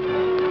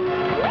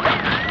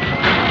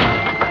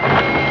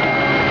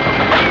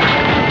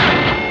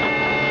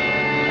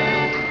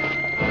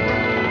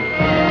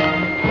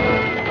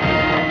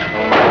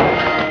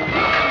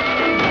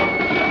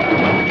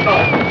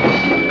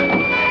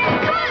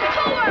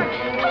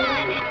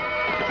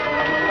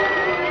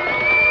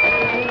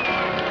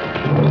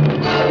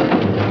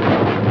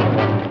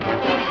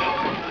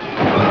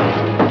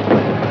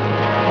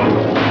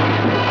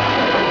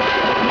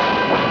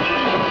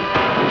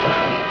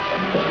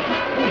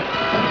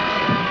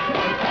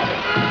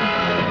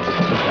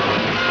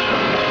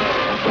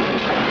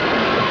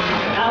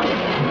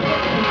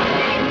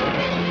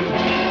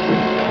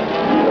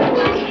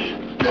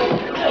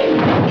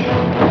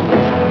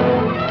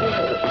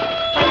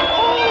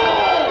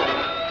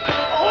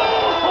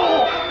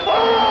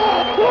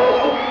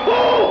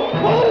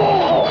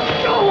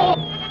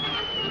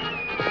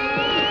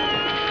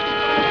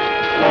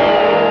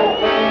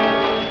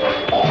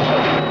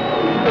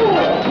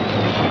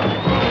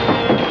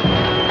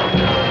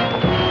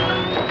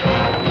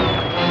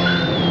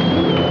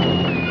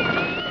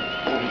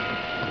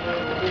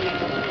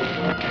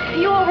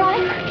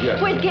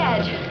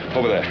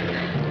 Over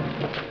there.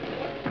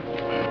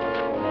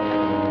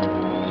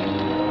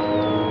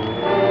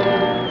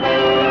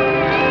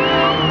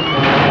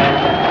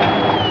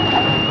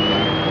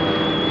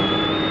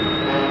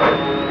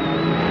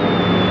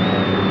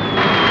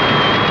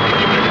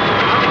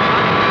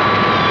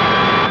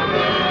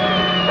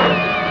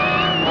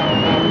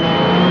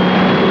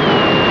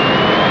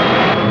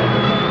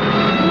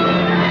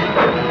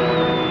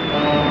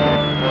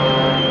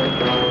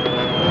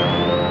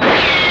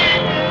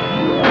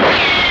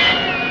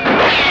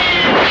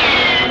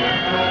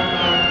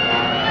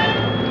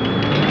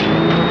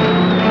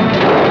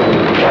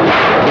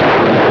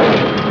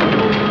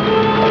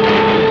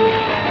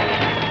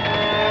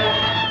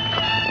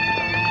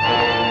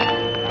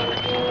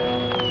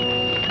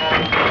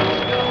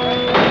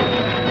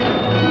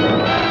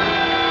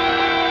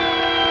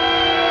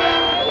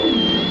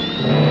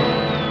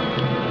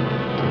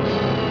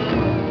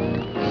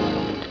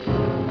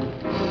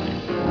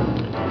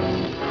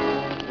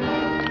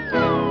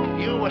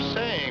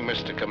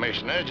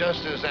 Commissioner,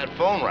 just as that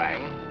phone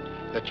rang,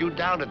 that you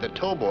doubted that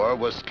Tobor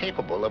was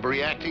capable of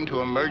reacting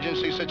to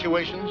emergency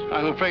situations?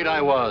 I'm afraid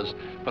I was,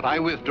 but I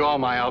withdraw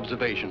my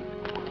observation.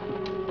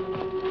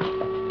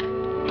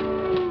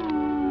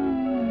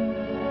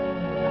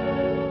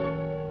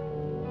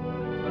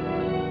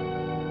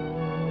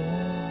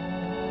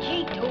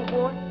 Gee,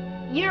 Tobor,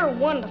 you're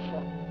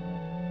wonderful.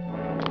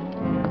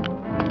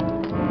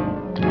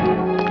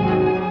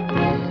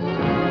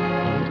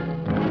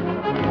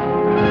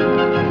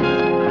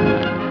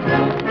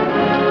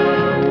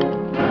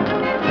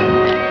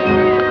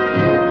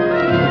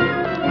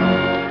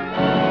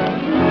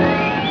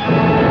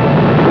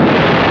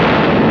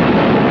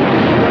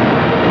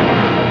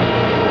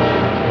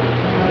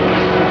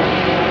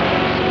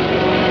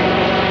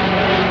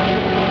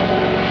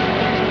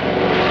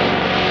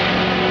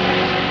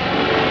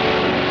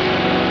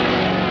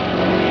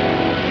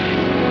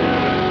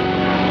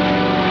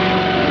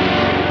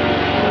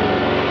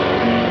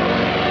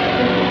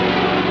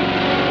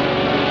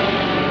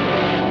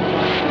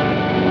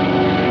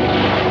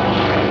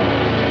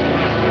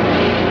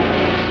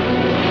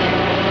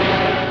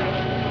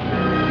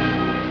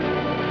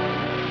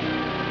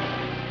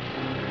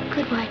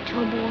 Goodbye,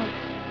 Tobor,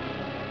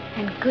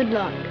 and good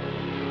luck.